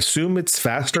 Like I assume it's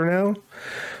faster now,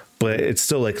 but it's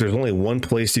still like there's only one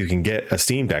place you can get a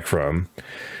Steam Deck from.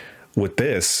 With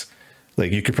this,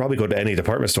 like you could probably go to any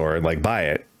department store and like buy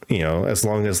it, you know, as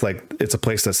long as like it's a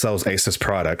place that sells Asus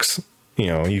products, you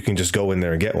know, you can just go in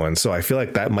there and get one. So I feel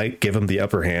like that might give them the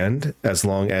upper hand as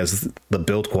long as the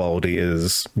build quality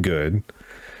is good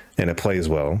and it plays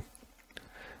well.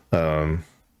 But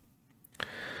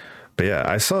yeah,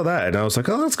 I saw that and I was like,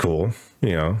 oh, that's cool.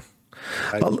 You know,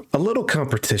 a little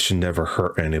competition never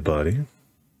hurt anybody.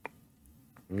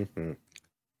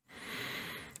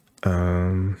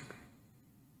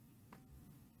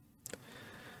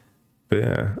 But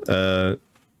yeah.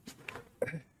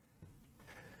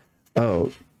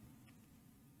 Oh,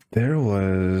 there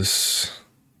was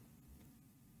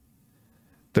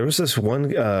this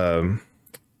one. I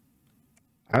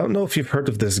don't know if you've heard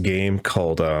of this game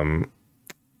called King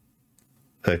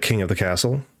of the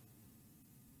Castle.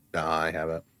 No, I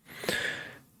haven't.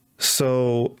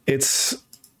 So it's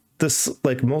this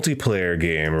like multiplayer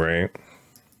game, right?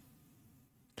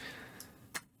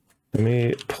 Let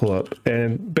me pull up,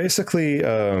 and basically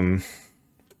it's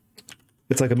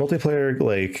like a multiplayer,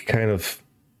 like kind of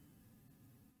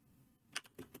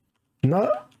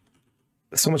not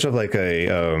so much of like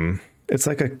a it's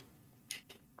like a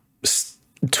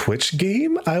Twitch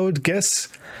game, I would guess,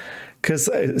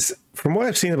 because from what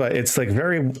I've seen about it, it's like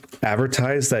very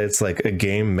advertised that it's like a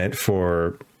game meant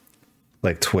for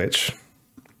like Twitch.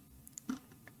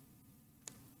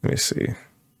 Let me see.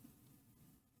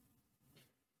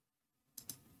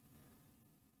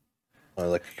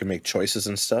 Like you can make choices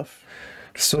and stuff.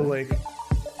 So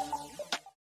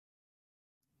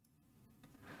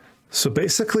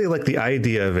basically like the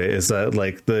idea of it is that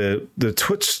like the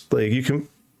Twitch, like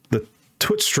the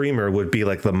Twitch streamer would be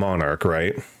like the monarch,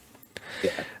 right?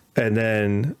 Yeah. And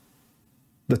then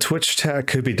the Twitch chat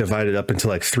could be divided up into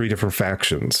like 3 different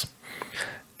factions.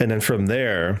 And then from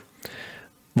there,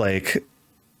 like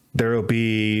there will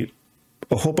be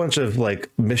a whole bunch of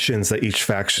like missions that each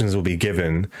factions will be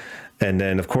given. And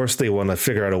then of course they want to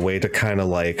figure out a way to kind of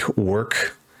like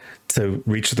work to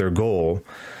reach their goal.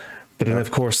 But then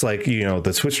of course, like, you know,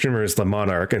 the Twitch streamer is the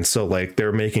monarch. And so like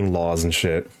they're making laws and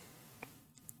shit.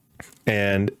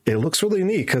 And it looks really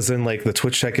neat because then like the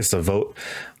Twitch chat gets to vote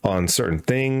on certain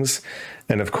things.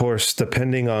 And of course,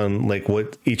 depending on like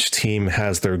what each team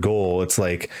has their goal, it's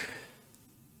like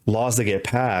laws that get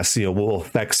passed, you know, will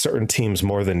affect certain teams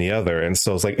more than the other. And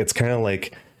so it's like, it's kind of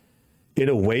like, in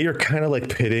a way, you're kind of like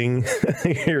pitting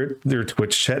your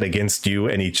Twitch chat against you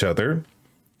and each other.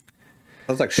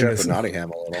 Sounds like Sheriff of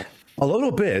Nottingham a little. A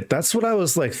little bit. That's what I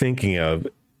was like thinking of,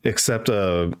 except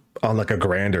on like a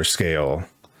grander scale.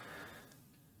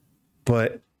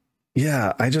 But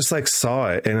yeah, I just like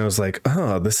saw it and it was like,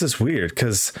 oh, this is weird,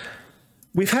 because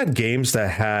we've had games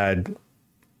that had,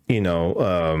 you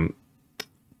know,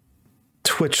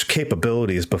 Twitch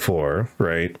capabilities before,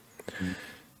 right? Mm-hmm.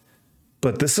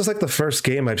 But this is like the first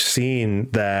game I've seen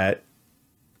that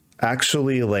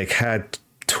actually like had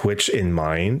Twitch in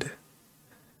mind.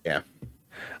 Yeah.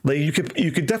 Like you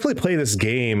could definitely play this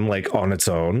game like on its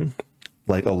own,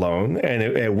 like alone, and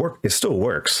it still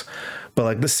works. But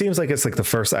like this seems like it's like the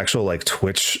first actual like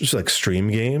Twitch like stream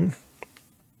game.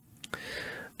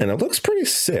 And it looks pretty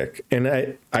sick.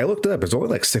 And I looked it up, it's only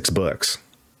like $6.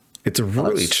 It's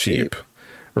really cheap,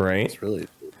 right? It's really,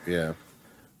 yeah.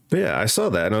 But yeah, I saw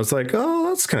that and I was like, oh,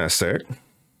 that's kind of sick.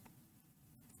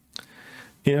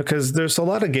 You know, because there's a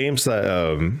lot of games that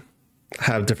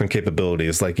have different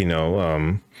capabilities. Like, you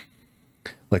know,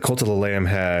 like Cult of the Lamb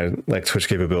had like Twitch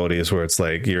capabilities where it's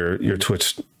like your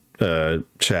Twitch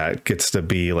chat gets to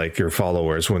be like your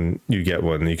followers when you get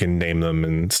one. You can name them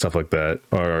and stuff like that.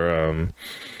 Or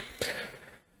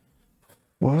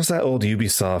what was that old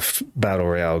Ubisoft battle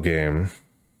royale game?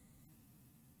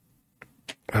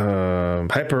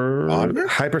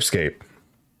 Hyperscape.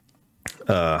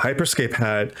 Hyperscape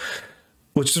had,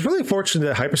 which is really fortunate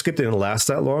that Hyperscape didn't last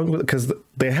that long, because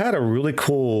they had a really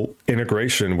cool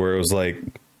integration where it was like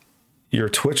your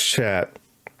Twitch chat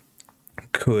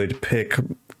could pick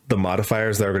the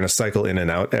modifiers that are going to cycle in and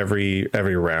out every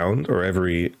round, or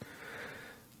every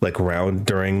like round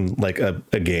during like a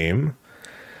game.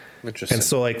 Interesting. And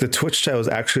so like the Twitch chat was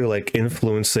actually like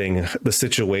influencing the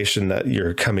situation that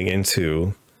you're coming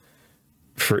into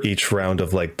for each round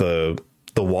of like the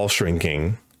wall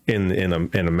shrinking in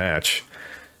a match.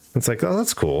 It's like, oh,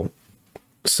 that's cool.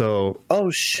 So oh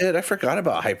shit, I forgot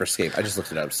about Hyperscape. I just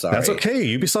looked it up. Sorry. that's okay.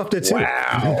 Ubisoft did too.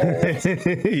 Wow.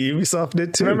 Ubisoft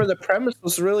did too. Remember, the premise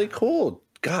was really cool.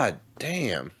 God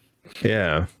damn.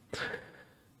 Yeah.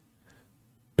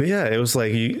 But yeah, it was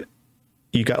like you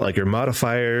got like your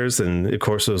modifiers, and of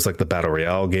course it was like the battle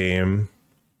royale game,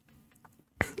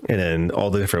 and then all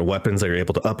the different weapons that you're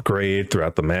able to upgrade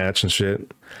throughout the match and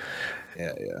shit.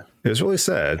 Yeah. It was really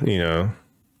sad, you know.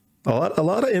 A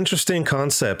lot of interesting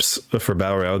concepts for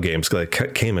battle royale games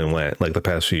like came and went like the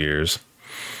past few years.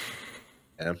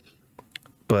 Yeah.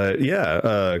 But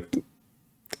yeah,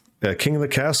 King of the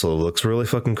Castle looks really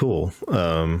fucking cool.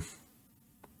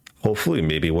 Hopefully,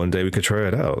 maybe one day we could try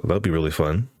it out. That'd be really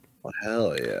fun. Well,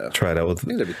 hell yeah! Try it out with. I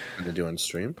think that'd be fun to do on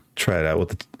stream. Try it out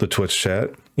with the Twitch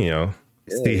chat. You know,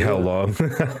 see how long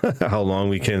how long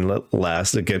we can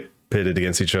last to get pitted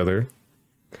against each other.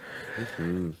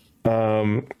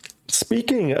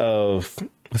 Speaking of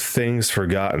things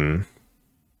forgotten.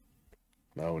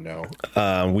 Oh no.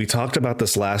 We talked about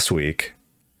this last week.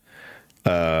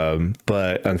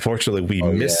 But unfortunately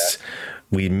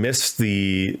we missed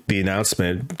the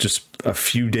announcement just a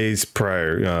few days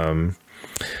prior.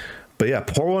 But yeah,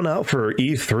 pour one out for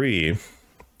E3.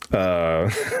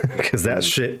 Because that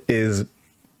shit is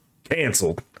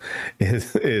canceled.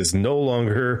 It is no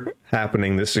longer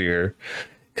happening this year.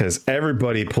 Because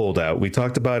everybody pulled out. We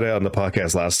talked about it on the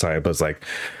podcast last time, but it's like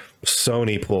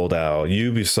Sony pulled out,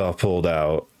 Ubisoft pulled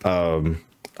out,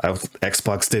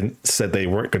 Xbox said they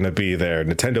weren't going to be there,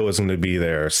 Nintendo wasn't going to be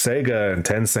there, Sega and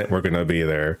Tencent were going to be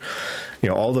there. You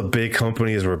know, all the big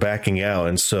companies were backing out,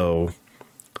 and so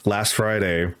last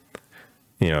Friday,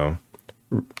 you know,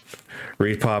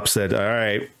 Repop said, "All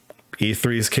right,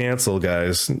 E3 is canceled,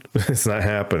 guys. It's not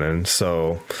happening."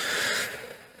 So.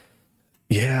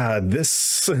 Yeah,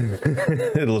 this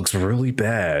it looks really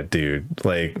bad, dude.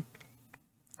 Like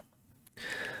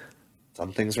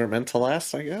some things were meant to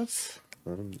last, I guess.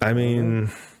 I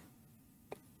mean,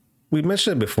 we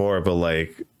mentioned it before, but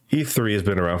like E3 has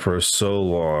been around for so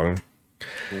long,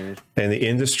 and the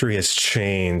industry has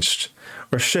changed.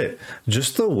 Or shit,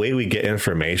 just the way we get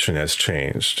information has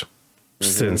changed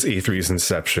since E3's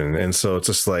inception, and so it's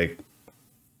just like.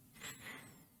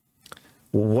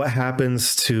 What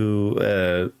happens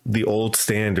to the old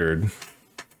standard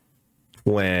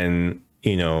when,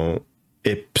 you know,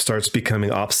 it starts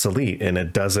becoming obsolete and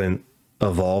it doesn't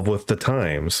evolve with the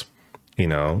times, you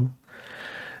know?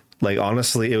 Like,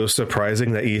 honestly, it was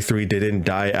surprising that E3 didn't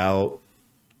die out,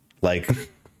 like,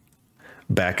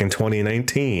 back in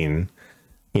 2019,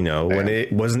 you know, when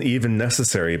it wasn't even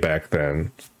necessary back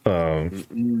then.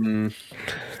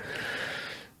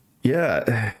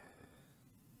 Yeah.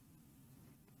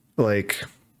 Like,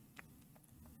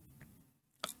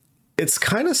 it's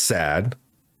kind of sad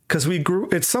because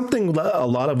it's something a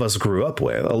lot of us grew up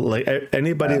with. Like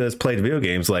anybody that's played video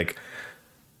games, like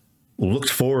looked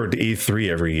forward to E3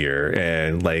 every year,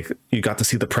 and like you got to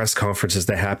see the press conferences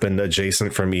that happened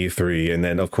adjacent from E3, and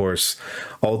then of course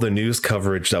all the news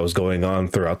coverage that was going on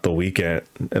throughout the weekend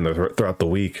and throughout the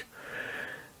week.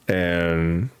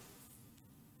 And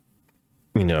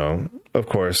you know, of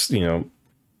course, you know,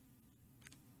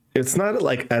 it's not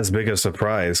like as big a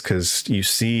surprise because you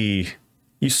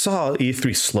saw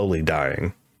E3 slowly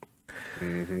dying,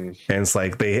 and it's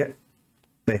like they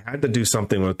had to do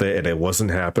something with it, and it wasn't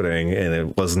happening, and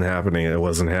it wasn't happening, and it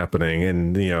wasn't happening,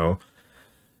 and you know,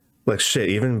 like shit.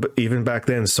 Even back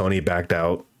then, Sony backed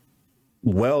out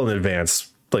well in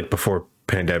advance, like before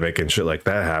pandemic and shit like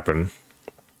that happened.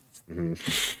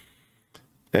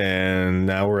 And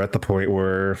now we're at the point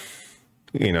where,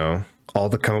 you know, all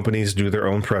the companies do their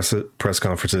own press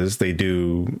conferences. They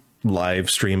do live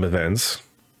stream events.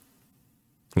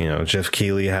 You know, Jeff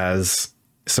Keighley has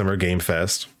Summer Game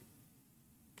Fest,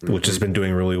 which has been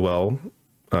doing really well,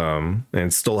 and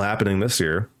it's still happening this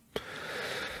year.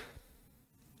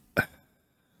 I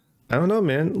don't know,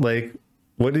 man. Like,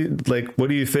 what do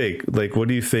you think? Like, what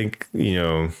do you think? You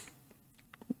know,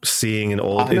 seeing an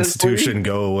old institution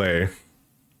go away.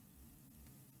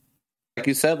 Like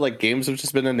you said, like games have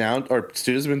just been announced, or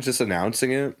studios have been just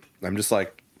announcing it. I'm just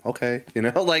like, okay, you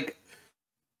know, like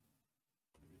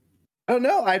I don't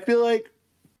know. I feel like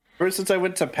ever since I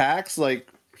went to PAX, like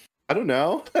I don't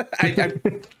know.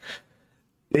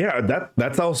 Yeah,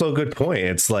 that's also a good point.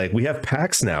 It's like we have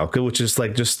PAX now, which is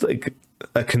like just like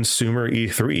a consumer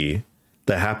E3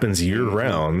 that happens year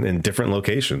round in different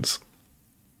locations.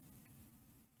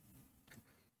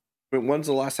 When's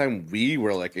the last time we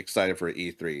were like excited for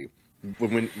E3?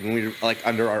 When we were like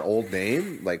under our old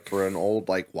name, like for an old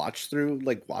like watch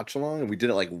along, and we did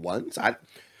it like once. I'm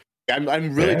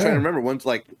really trying to remember. Once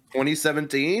like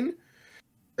 2017,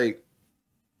 like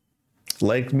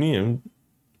like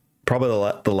probably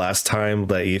the last time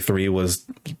that E3 was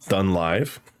done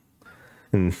live,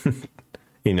 and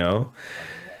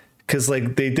because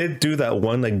like they did do that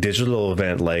one like digital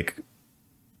event like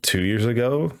 2 years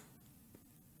ago,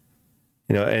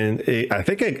 and I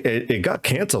think it got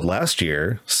canceled last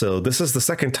year, so this is the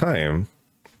second time,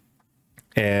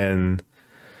 and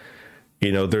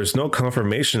there's no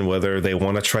confirmation whether they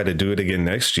want to try to do it again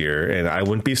next year, and I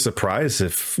wouldn't be surprised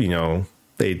if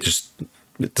they just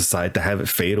decide to have it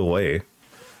fade away.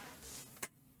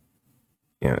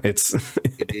 Yeah, it's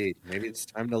maybe it's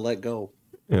time to let go.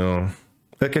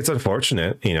 Like it's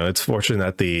unfortunate. It's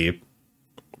fortunate that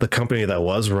the company that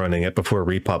was running it before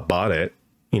Repop bought it,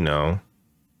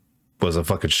 was a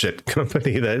fucking shit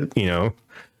company that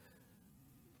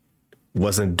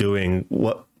wasn't doing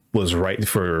what was right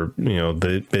for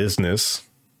the business.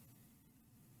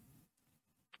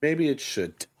 Maybe it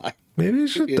should die. Maybe it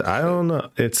should. I don't know.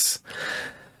 It's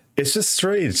just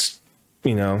strange,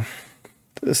 to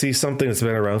see something that's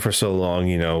been around for so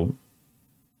long,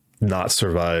 not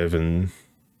survive and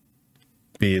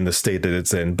be in the state that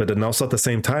it's in. But then also at the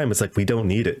same time, it's like we don't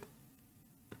need it.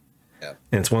 Yeah.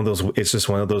 And it's just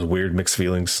one of those weird mixed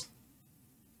feelings.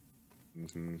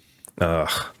 Mm-hmm. I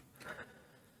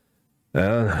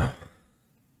don't know.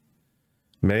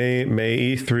 May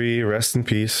E3 rest in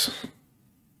peace.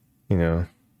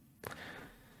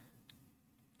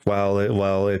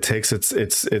 While it takes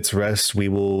its rest, we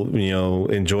will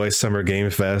enjoy Summer Game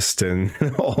Fest and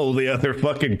all the other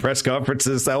fucking press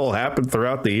conferences that will happen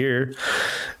throughout the year.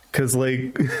 Because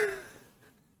like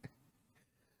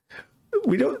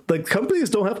we don't companies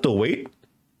don't have to wait.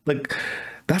 Like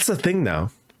that's the thing now.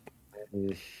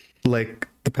 Like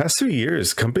the past 2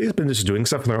 years, companies have been just doing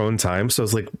stuff in their own time. So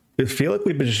it's like I feel like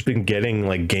we've just been getting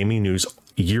like gaming news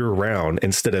year round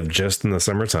instead of just in the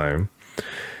summertime.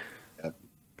 Yep.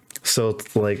 So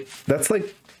it's like that's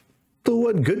like the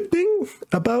one good thing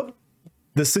about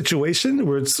the situation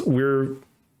where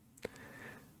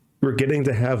we're getting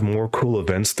to have more cool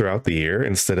events throughout the year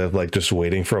instead of like just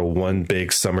waiting for one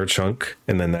big summer chunk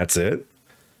and then that's it.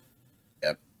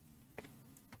 Yep.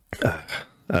 I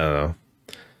don't know.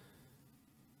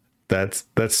 That's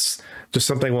just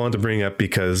something I wanted to bring up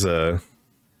because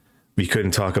we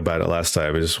couldn't talk about it last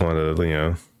time. I just wanted to,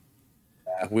 Yeah,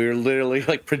 we were literally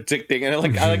like predicting, and I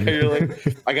like how you're like,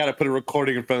 I gotta put a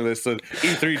recording in front of this. So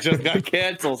E3 just got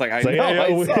canceled. It's like I saw.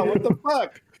 What the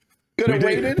fuck? Could have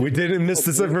waited. We didn't miss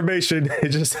this information. It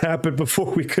just happened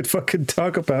before we could fucking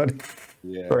talk about it.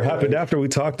 Yeah, or happened after we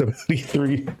talked about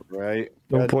E3. Right.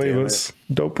 Don't blame us.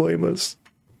 Don't blame us.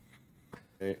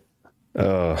 Right.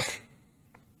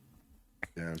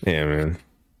 Yeah, man.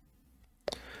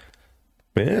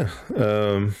 Yeah.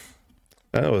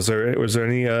 Was there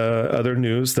any other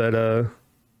news that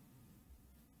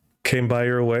came by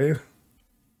your way?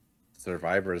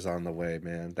 Survivor's on the way,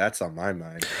 man. That's on my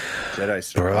mind. Jedi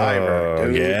Survivor,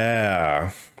 dude.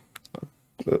 Yeah.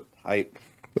 Hype.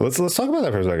 Let's talk about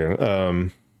that for a second.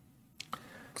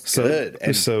 Good.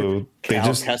 And so they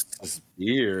just this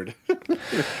beard.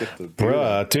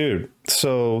 Bruh, dude.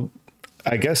 So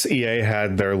I guess EA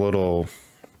had their little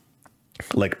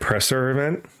like presser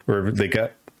event where they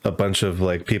got a bunch of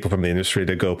like people from the industry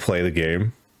to go play the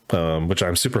game, which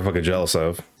I'm super fucking jealous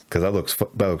of because that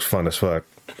looks fun as fuck.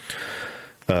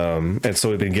 And so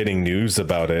we've been getting news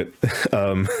about it.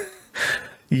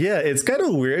 Yeah, it's kind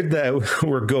of weird that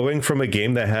we're going from a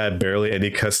game that had barely any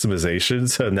customization,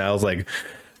 so now it's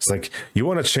like you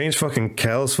want to change fucking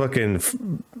Cal's fucking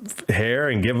hair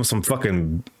and give him some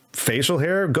fucking facial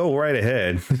hair? Go right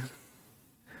ahead.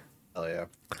 Hell yeah.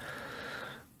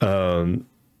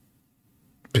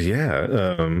 But yeah.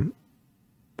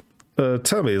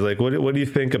 Tell me, like, what do you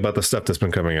think about the stuff that's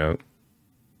been coming out?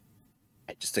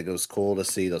 I just think it was cool to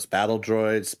see those battle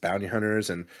droids, bounty hunters,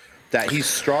 and that he's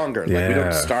stronger. Like we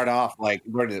don't start off like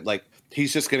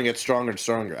he's just gonna get stronger and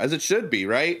stronger, as it should be,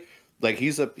 right? Like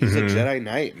he's a Jedi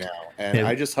Knight now, and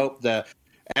I just hope that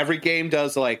every game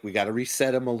does like we got to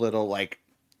reset him a little, like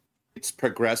it's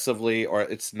progressively, or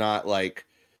it's not like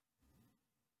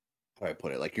how do I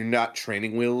put it? Like you're not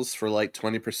training wheels for like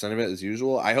 20% of it as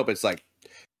usual. I hope it's like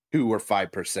 2 or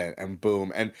 5% and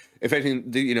boom. And if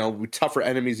anything, tougher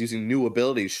enemies using new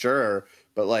abilities, sure,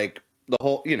 but like the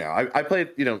whole, I played,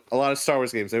 a lot of Star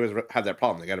Wars games. They always have that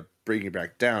problem. They got to bring you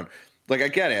back down. Like I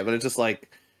get it, but it's just like,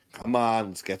 come on,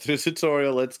 let's get through the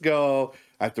tutorial. Let's go.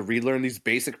 I have to relearn these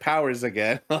basic powers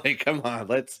again. Like, come on,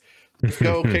 let's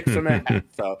go kick some ass.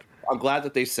 So I'm glad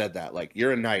that they said that. Like,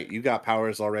 you're a knight. You got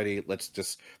powers already. You're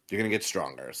going to get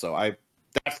stronger. So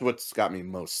that's what's got me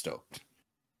most stoked.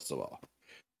 So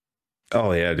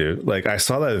Oh yeah, dude. Like I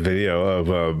saw that video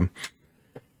of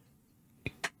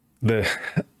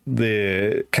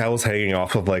the cow was hanging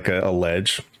off of like a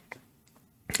ledge,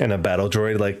 and a battle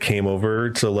droid like came over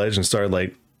to the ledge and started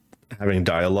like having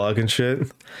dialogue and shit.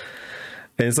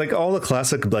 And it's like all the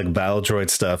classic like battle droid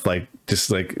stuff, like just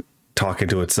like talking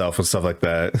to itself and stuff like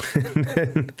that. And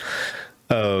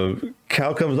then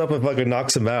Cal comes up and fucking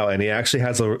knocks him out, and he actually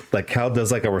has a like Cal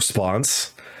does like a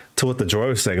response to what the droid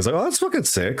was saying. It's like, oh, that's fucking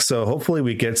sick. So hopefully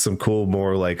we get some cool,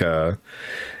 more like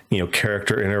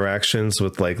character interactions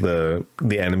with like the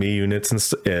enemy units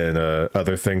and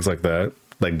other things like that,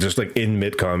 like just like in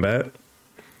mid combat.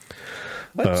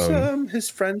 What's his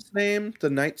friend's name? The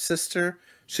Night Sister.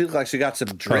 She looked like she got some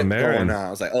drip going on. I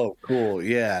was like, oh, cool,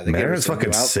 yeah. Marin's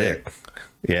fucking sick.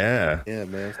 Yeah,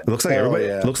 man. It looks like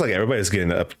looks like everybody's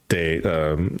getting an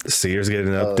update. Seer's getting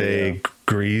an update. Yeah.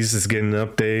 Grease is getting an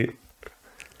update.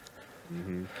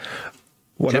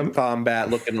 Ship combat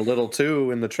looking a little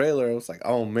too in the trailer. I was like,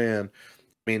 oh man.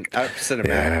 I mean,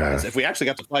 cinematic. If we actually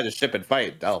got to fly the ship and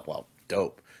fight, oh well,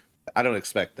 dope. I don't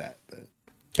expect that. But.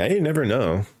 Hey, you never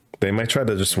know. They might try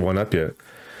to just one up you.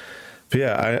 But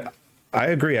yeah, I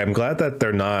agree. I'm glad that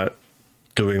they're not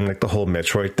doing like the whole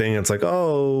Metroid thing. It's like,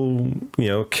 oh,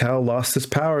 Cal lost his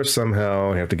power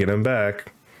somehow. You have to get him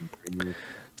back.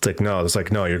 It's like, no. It's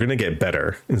like, no. You're gonna get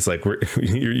better. It's like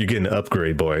you're getting an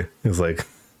upgrade, boy. It's like,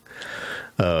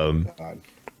 but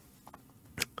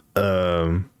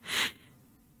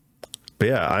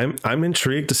yeah, I'm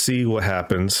intrigued to see what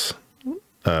happens.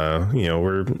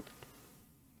 We're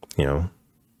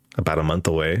about a month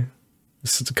away.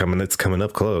 It's coming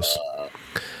up close.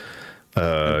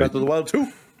 Breath of the Wild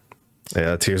 2.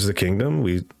 Yeah, Tears of the Kingdom.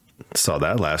 We saw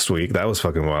that last week. That was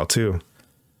fucking wild too.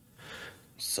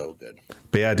 So good.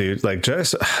 But yeah, dude, like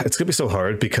just it's gonna be so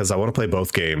hard because I want to play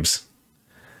both games.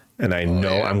 And I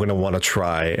know I'm gonna want to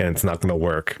try and it's not gonna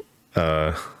work.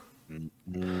 But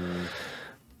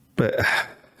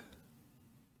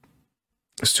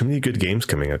there's too many good games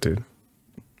coming out, dude.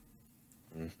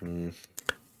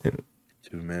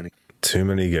 Too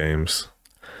many games.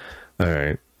 All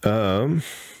right.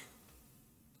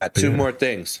 Two more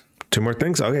things.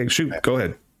 Okay, shoot. Go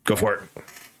ahead. Go for it.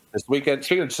 This weekend,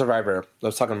 speaking of Survivor, I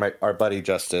was talking to our buddy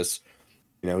Justice.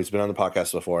 He's been on the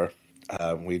podcast before.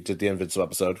 We did the Invincible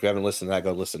episode. If you haven't listened to that,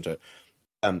 go listen to it.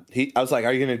 I was like,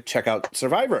 "Are you going to check out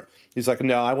Survivor?" He's like,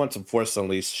 "No, I want some Force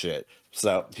Unleashed shit."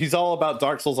 So he's all about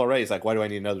Dark Souls already. He's like, "Why do I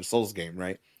need another Souls game?"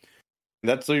 Right? And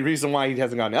that's the reason why he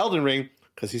hasn't gotten Elden Ring,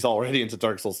 because he's already into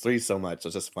Dark Souls 3 so much.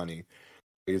 It's just funny.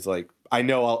 He's like, "I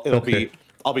know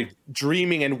I'll be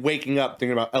dreaming and waking up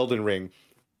thinking about Elden Ring."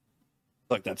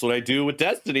 Like, that's what I do with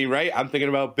Destiny, right? I'm thinking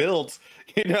about builds,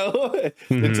 into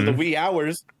the wee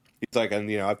hours. He's like,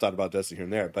 and I've thought about Destiny here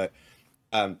and there, but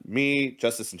me,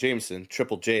 Justice, and Jameson,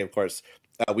 Triple J, of course,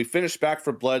 we finished Back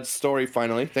for Blood's story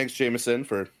finally. Thanks, Jameson,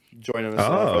 for joining us.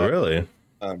 Oh, really?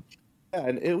 Yeah,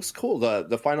 and it was cool.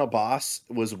 The final boss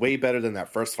was way better than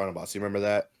that first final boss. You remember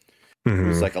that? It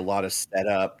was like a lot of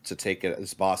setup to take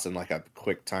this boss in like a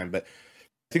quick time, but I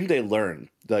think they learned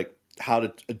like how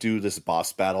to do this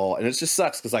boss battle, and it just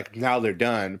sucks because like now they're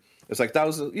done. It's like that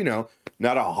was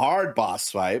not a hard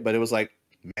boss fight, but it was like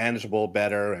manageable,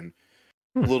 better, and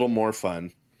a little more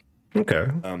fun. Okay.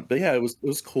 But yeah, it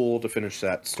was cool to finish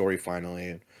that story finally.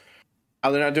 And now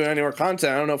they're not doing any more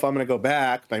content. I don't know if I'm going to go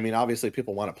back. I mean, obviously,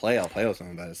 people want to play. I'll play with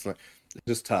them, but it's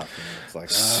just tough. It's like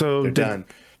they're done.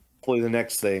 Hopefully, the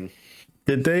next thing.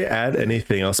 Did they add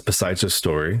anything else besides the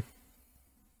story?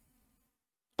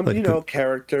 Like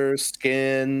characters,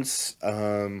 skins.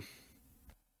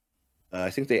 I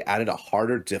think they added a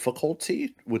harder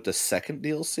difficulty with the second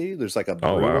DLC. There's like a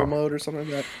brutal mode or something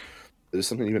like that. There's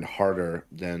something even harder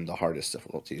than the hardest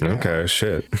difficulty. Okay,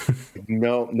 shit.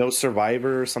 No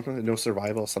survivor, something. No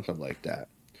survival, something like that.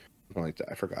 Something like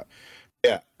that. I forgot.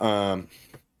 Yeah.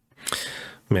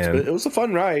 Man, it was a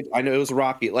fun ride. I know it was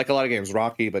rocky, like a lot of games,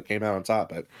 rocky, but came out on top.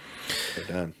 But they're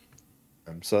done.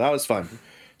 So that was fun.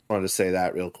 I wanted to say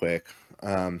that real quick.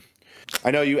 I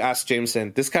know you asked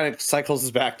Jameson. This kind of cycles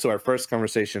us back to our first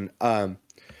conversation.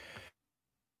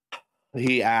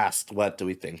 He asked, "What do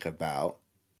we think about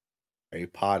Harry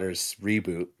Potter's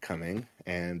reboot coming?"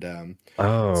 And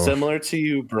similar to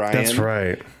you, Brian, that's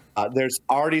right. There's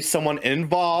already someone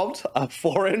involved, a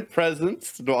foreign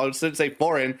presence. No, I shouldn't say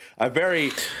foreign. A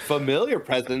very familiar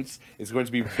presence is going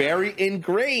to be very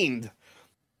ingrained.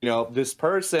 This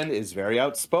person is very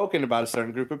outspoken about a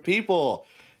certain group of people.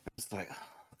 It's like,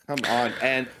 come on.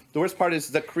 And the worst part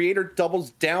is the creator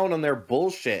doubles down on their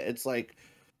bullshit. It's like,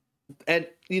 and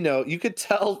you could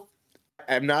tell.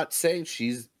 I'm not saying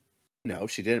she's,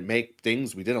 she didn't make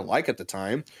things we didn't like at the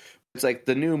time. It's like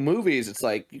the new movies. It's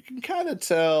like you can kind of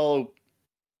tell,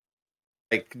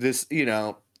 like this,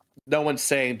 no one's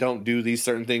saying don't do these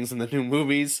certain things in the new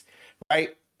movies,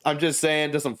 right? I'm just saying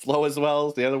it doesn't flow as well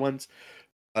as the other ones.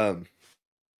 I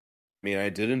mean, I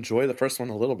did enjoy the first one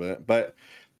a little bit, but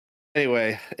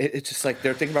anyway, it's just like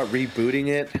they're thinking about rebooting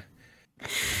it. I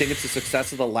think it's the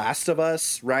success of The Last of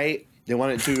Us, right? They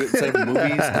want to do instead of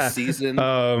movies, a season.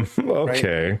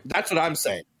 Okay. Right? That's what I'm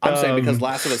saying. I'm saying because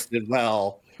Last of Us did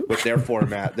well with their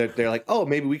format. They're like, oh,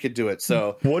 maybe we could do it.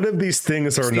 So one of these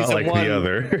things are not like the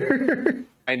other.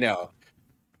 I know.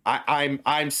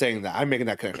 I'm saying that. I'm making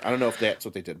that connection. I don't know if that's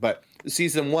what they did, but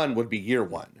season 1 would be year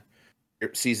 1.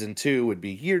 Season 2 would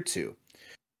be year 2.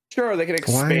 Sure, they can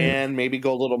expand, maybe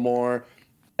go a little more.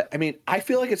 I mean, I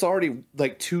feel like it's already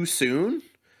like too soon.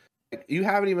 Like, you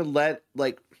haven't even let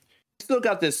still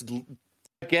got this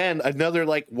again, another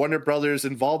like Warner Brothers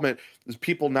involvement. There's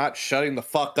people not shutting the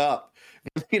fuck up.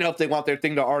 You know, if they want their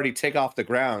thing to already take off the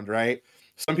ground, right?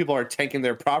 Some people are tanking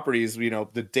their properties, you know,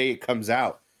 the day it comes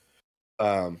out.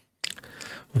 Why?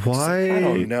 I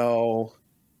don't know.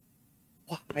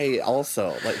 Why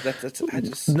also? Like that's I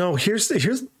just no, here's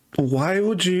why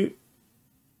would you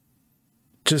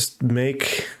just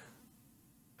make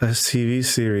a TV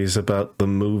series about the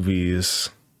movies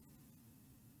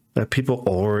that people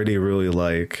already really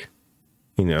like,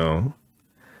 you know?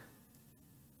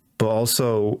 But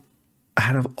also,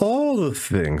 out of all the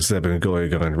things that have been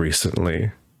going on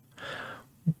recently,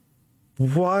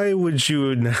 why would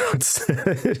you announce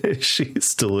that she's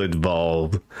still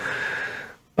involved?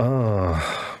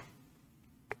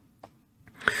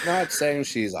 Not saying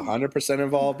she's 100%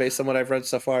 involved based on what I've read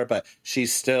so far, but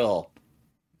she's still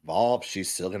involved.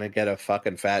 She's still gonna get a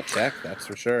fucking fat check, that's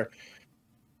for sure.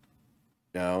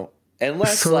 No,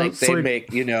 unless they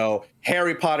make, you know,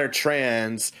 Harry Potter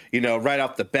trans, you know, right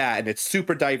off the bat, and it's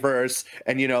super diverse,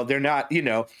 and you know they're not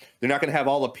gonna have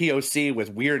all the POC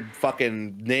with weird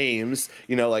fucking names,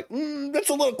 you know, like that's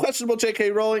a little questionable,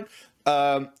 J.K. Rowling.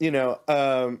 I don't know.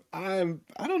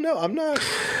 I'm not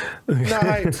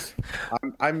hyped.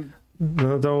 I'm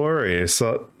no, don't worry. I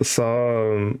saw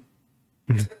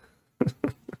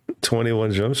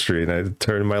 21 Jump Street and I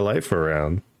turned my life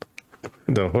around.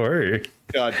 Don't worry.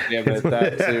 God damn it,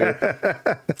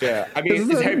 that too. Yeah, I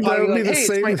mean, is Harry Potter like, hey, it's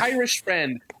my Irish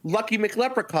friend, Lucky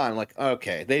McLeprechaun. Like,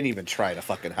 okay, they didn't even try to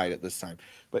fucking hide it this time.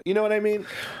 But you know what I mean?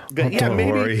 But yeah, don't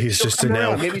maybe worry, he's just an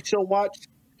elf. Maybe she'll watch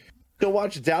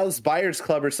Dallas Buyers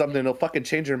Club or something. It'll fucking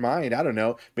change her mind. I don't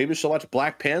know. Maybe she'll watch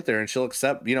Black Panther and she'll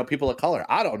accept, you know, people of color.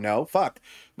 I don't know. Fuck.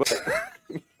 But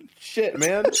shit,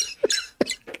 man.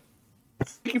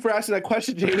 Thank you for asking that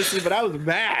question, Jameson, but I was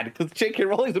mad because J.K.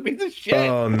 Rowling's a piece of shit.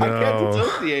 Oh, no. I can't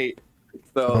dissociate.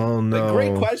 So,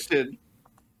 great question.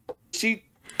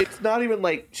 It's not even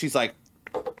like she's like,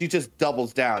 she just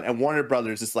doubles down, and Warner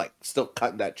Brothers is like still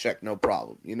cutting that check, no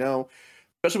problem, you know?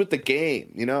 Especially with the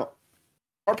game, you know?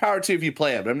 More power to if you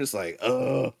play it, but I'm just like,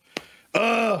 not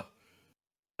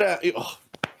that,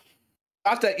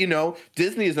 you know,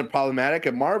 Disney isn't problematic,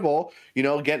 and Marvel, you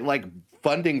know, getting like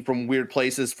funding from weird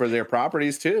places for their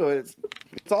properties too. It's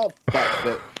all fucked,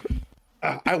 but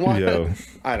I don't know.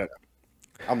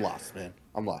 I'm lost, man.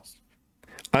 I'm lost.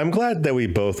 I'm glad that we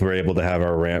both were able to have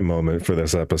our rant moment for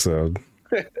this episode.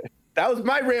 That was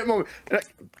my rant moment.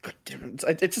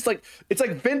 It's just like, it's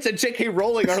like Vince and J.K.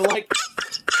 Rowling are like,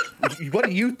 what are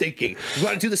you thinking? You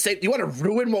want to do the same? You want to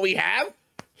ruin what we have?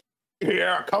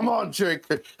 Yeah, come on, Jake.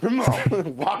 Come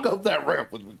on, walk up that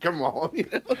ramp with me. Come on, you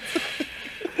know?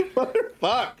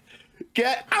 Motherfuck,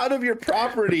 get out of your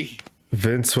property.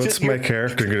 Vince, what's my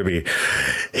character gonna be?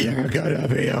 You're gonna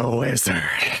be a wizard.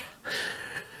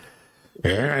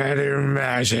 You're gonna do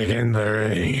magic in the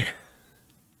ring.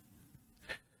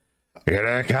 You're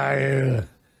gonna call you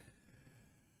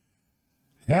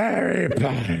Harry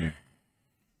Potter.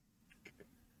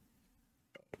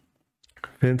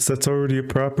 Vince, that's already a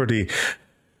property.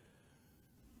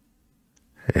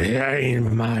 It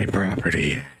ain't my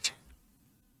property.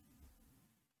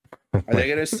 Are they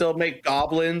gonna still make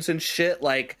goblins and shit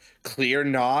like clear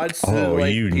nods to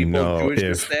like you people know, of Jewish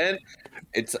descent?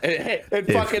 It's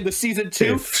fucking the season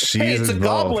 2. Hey, it's a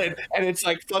goblin, and it's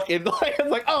like fucking like, I'm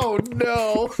like, oh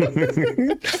no.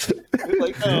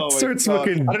 Like, oh starts my God.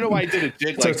 fucking, I don't know why I did a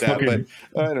jig like that, but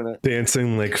I don't know.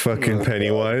 Dancing like fucking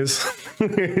Pennywise.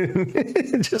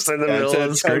 Just in the middle of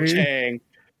the screen.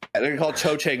 They're called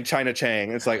Cho Chang, China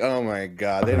Chang. It's like, oh my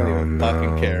God, they don't even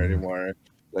fucking care anymore.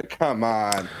 Like, come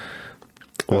on.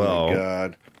 Oh my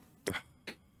God.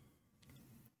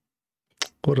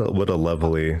 What a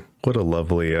lovely No,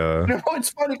 it's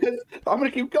funny because I'm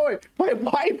gonna keep going. My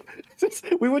wife,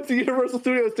 we went to Universal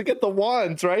Studios to get the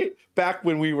wands, right? Back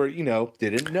when we were, you know,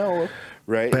 didn't know,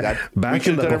 right? Back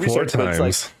in the before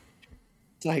times.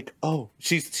 It's like, oh,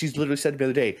 she's literally said to me the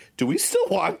other day, do we still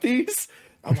want these?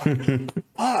 I'm like,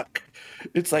 fuck.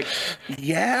 It's like,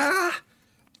 yeah,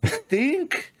 I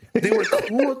think they were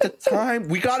cool at the time.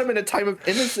 We got them in a time of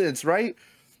innocence, right?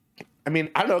 I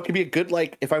mean, I don't know. It could be a good,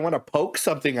 like, if I want to poke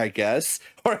something, I guess,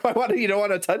 or if I want to,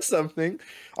 want to touch something.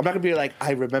 I'm not gonna be like,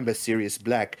 I remember Sirius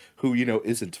Black, who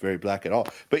isn't very black at all.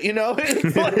 But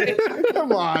it's like,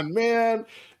 come on, man.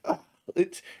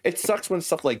 It sucks when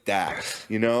stuff like that,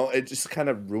 it just kind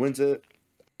of ruins it.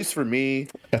 At least for me.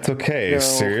 That's okay.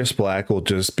 Sirius Black will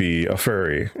just be a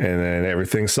furry, and then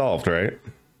everything's solved, right?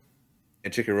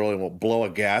 And Chicken Rolling will blow a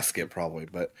gasket probably,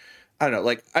 but. I don't know,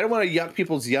 like, I don't want to yuck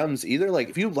people's yums either. Like,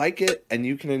 if you like it and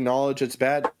you can acknowledge it's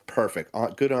bad, perfect.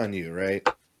 Good on you, right?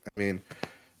 I mean,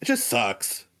 it just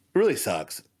sucks. It really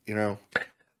sucks,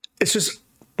 It's just,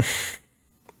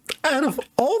 out of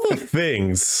all the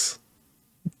things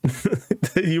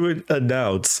that you would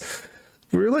announce,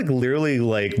 we're, like, literally,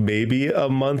 like, maybe a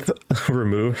month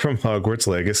removed from Hogwarts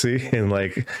Legacy, and,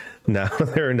 like, now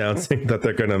they're announcing that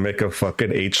they're gonna make a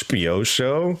fucking HBO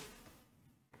show.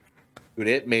 Dude,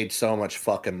 it made so much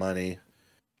fucking money.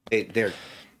 I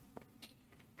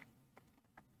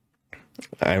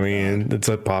mean, it's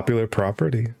a popular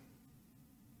property.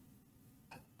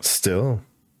 Still.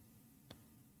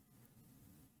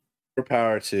 More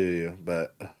power to you,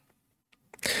 but...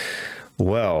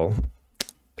 Well,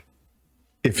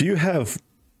 if you have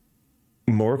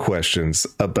more questions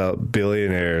about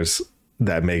billionaires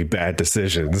that make bad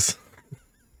decisions,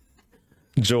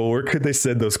 Joel, where could they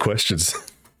send those questions?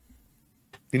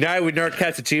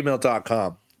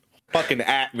 UnitedWeNerdcats@gmail.com. Fucking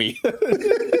at me.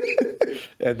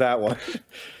 And that one.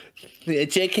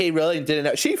 J.K. Rowling didn't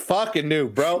know. She fucking knew,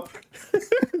 bro.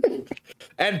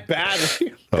 And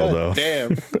badly. Oh, no.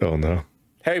 Damn. Oh, no.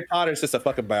 Harry Potter's just a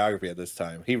fucking biography at this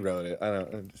time. He wrote it. I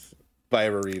don't know if I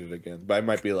ever read it again. But I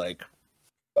might be like,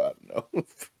 I don't know.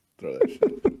 Throw that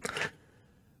shit.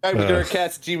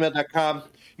 UnitedWeNerdcats@gmail.com.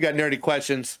 You got nerdy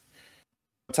questions.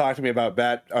 Talk to me about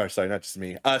not just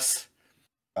me. Us.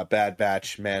 Bad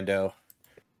Batch, Mando,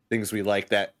 things we like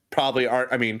that probably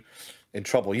aren't, in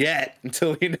trouble yet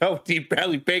until D.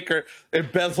 Bradley Baker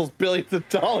embezzles billions of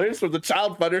dollars from the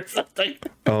child fund or something.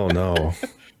 Oh, no.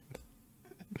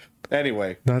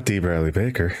 Anyway. Not D. Bradley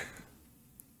Baker.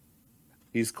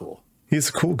 He's cool. He's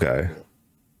a cool guy.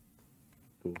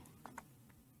 Cool.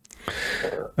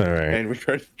 All right. And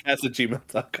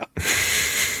recordcast@gmail.com.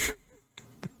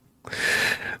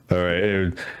 All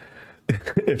right.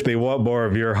 If they want more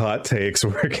of your hot takes,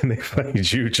 where can they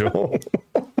find you, Joel?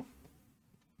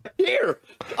 Here.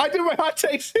 I do my hot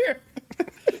takes here.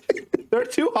 They're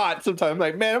too hot sometimes. I'm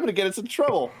like, man, I'm going to get us in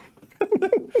trouble.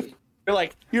 You're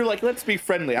like, let's be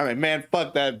friendly. I'm like, man,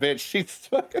 fuck that bitch. She's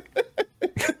fucking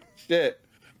shit.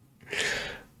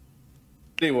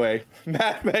 Anyway,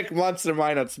 Mad Max Monster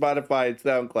Mine on Spotify and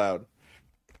SoundCloud.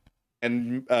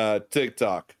 And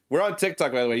TikTok. We're on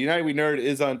TikTok, by the way. United We Nerd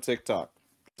is on TikTok.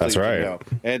 That's right.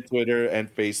 And Twitter and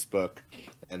Facebook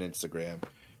and Instagram.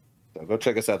 So go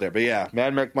check us out there. But yeah,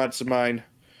 Mad Max Monster Mine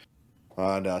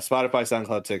on Spotify,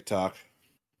 SoundCloud, TikTok.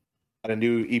 Had a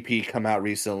new EP come out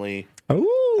recently.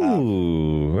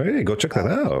 Oh, hey, go check that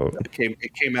out.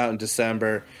 It came out in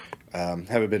December.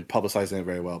 Haven't been publicizing it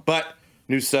very well. But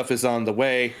new stuff is on the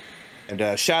way.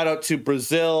 And shout out to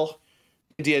Brazil,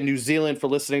 India, New Zealand for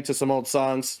listening to some old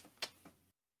songs.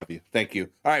 Love you. Thank you.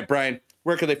 All right, Brian.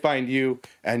 Where can they find you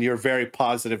and your very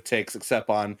positive takes, except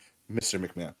on Mr.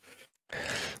 McMahon?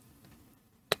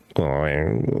 Well,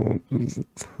 a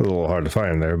little hard to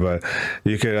find there, but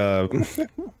you could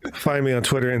find me on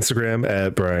Twitter, Instagram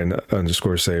at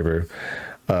Brian_Saber.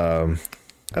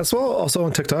 As well, also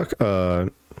on TikTok,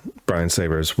 Brian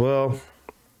Saber as well.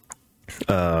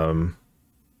 And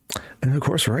of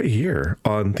course, right here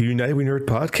on the United We Nerd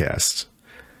podcast.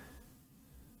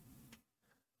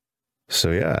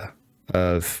 So yeah.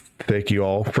 Thank you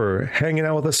all for hanging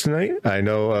out with us tonight. I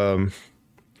know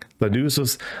the news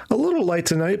was a little light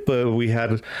tonight, but we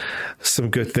had some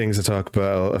good things to talk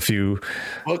about. A few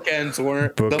bookends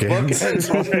weren't.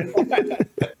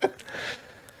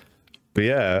 But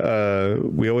yeah,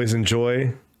 we always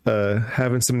enjoy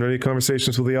having some nerdy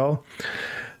conversations with y'all.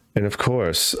 And of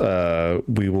course,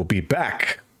 we will be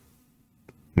back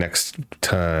next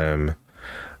time.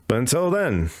 But until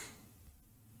then,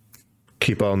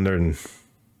 keep on nerding.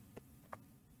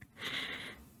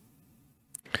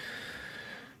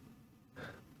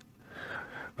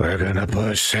 We're gonna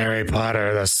push Harry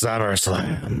Potter to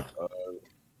SummerSlam.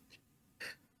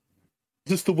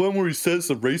 Is this the one where he says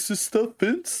the racist stuff,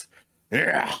 Vince?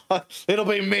 Yeah, it'll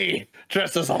be me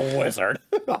dressed as a wizard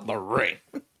on the ring.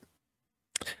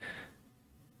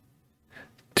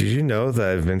 Did you know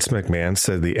that Vince McMahon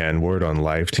said the N-word on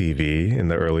live TV in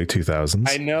the early 2000s?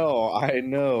 I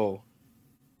know.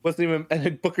 Wasn't even, and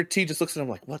then Booker T just looks at him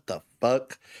like, what the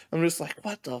fuck? I'm just like,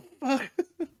 what the fuck?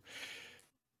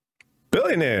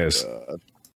 Billionaires.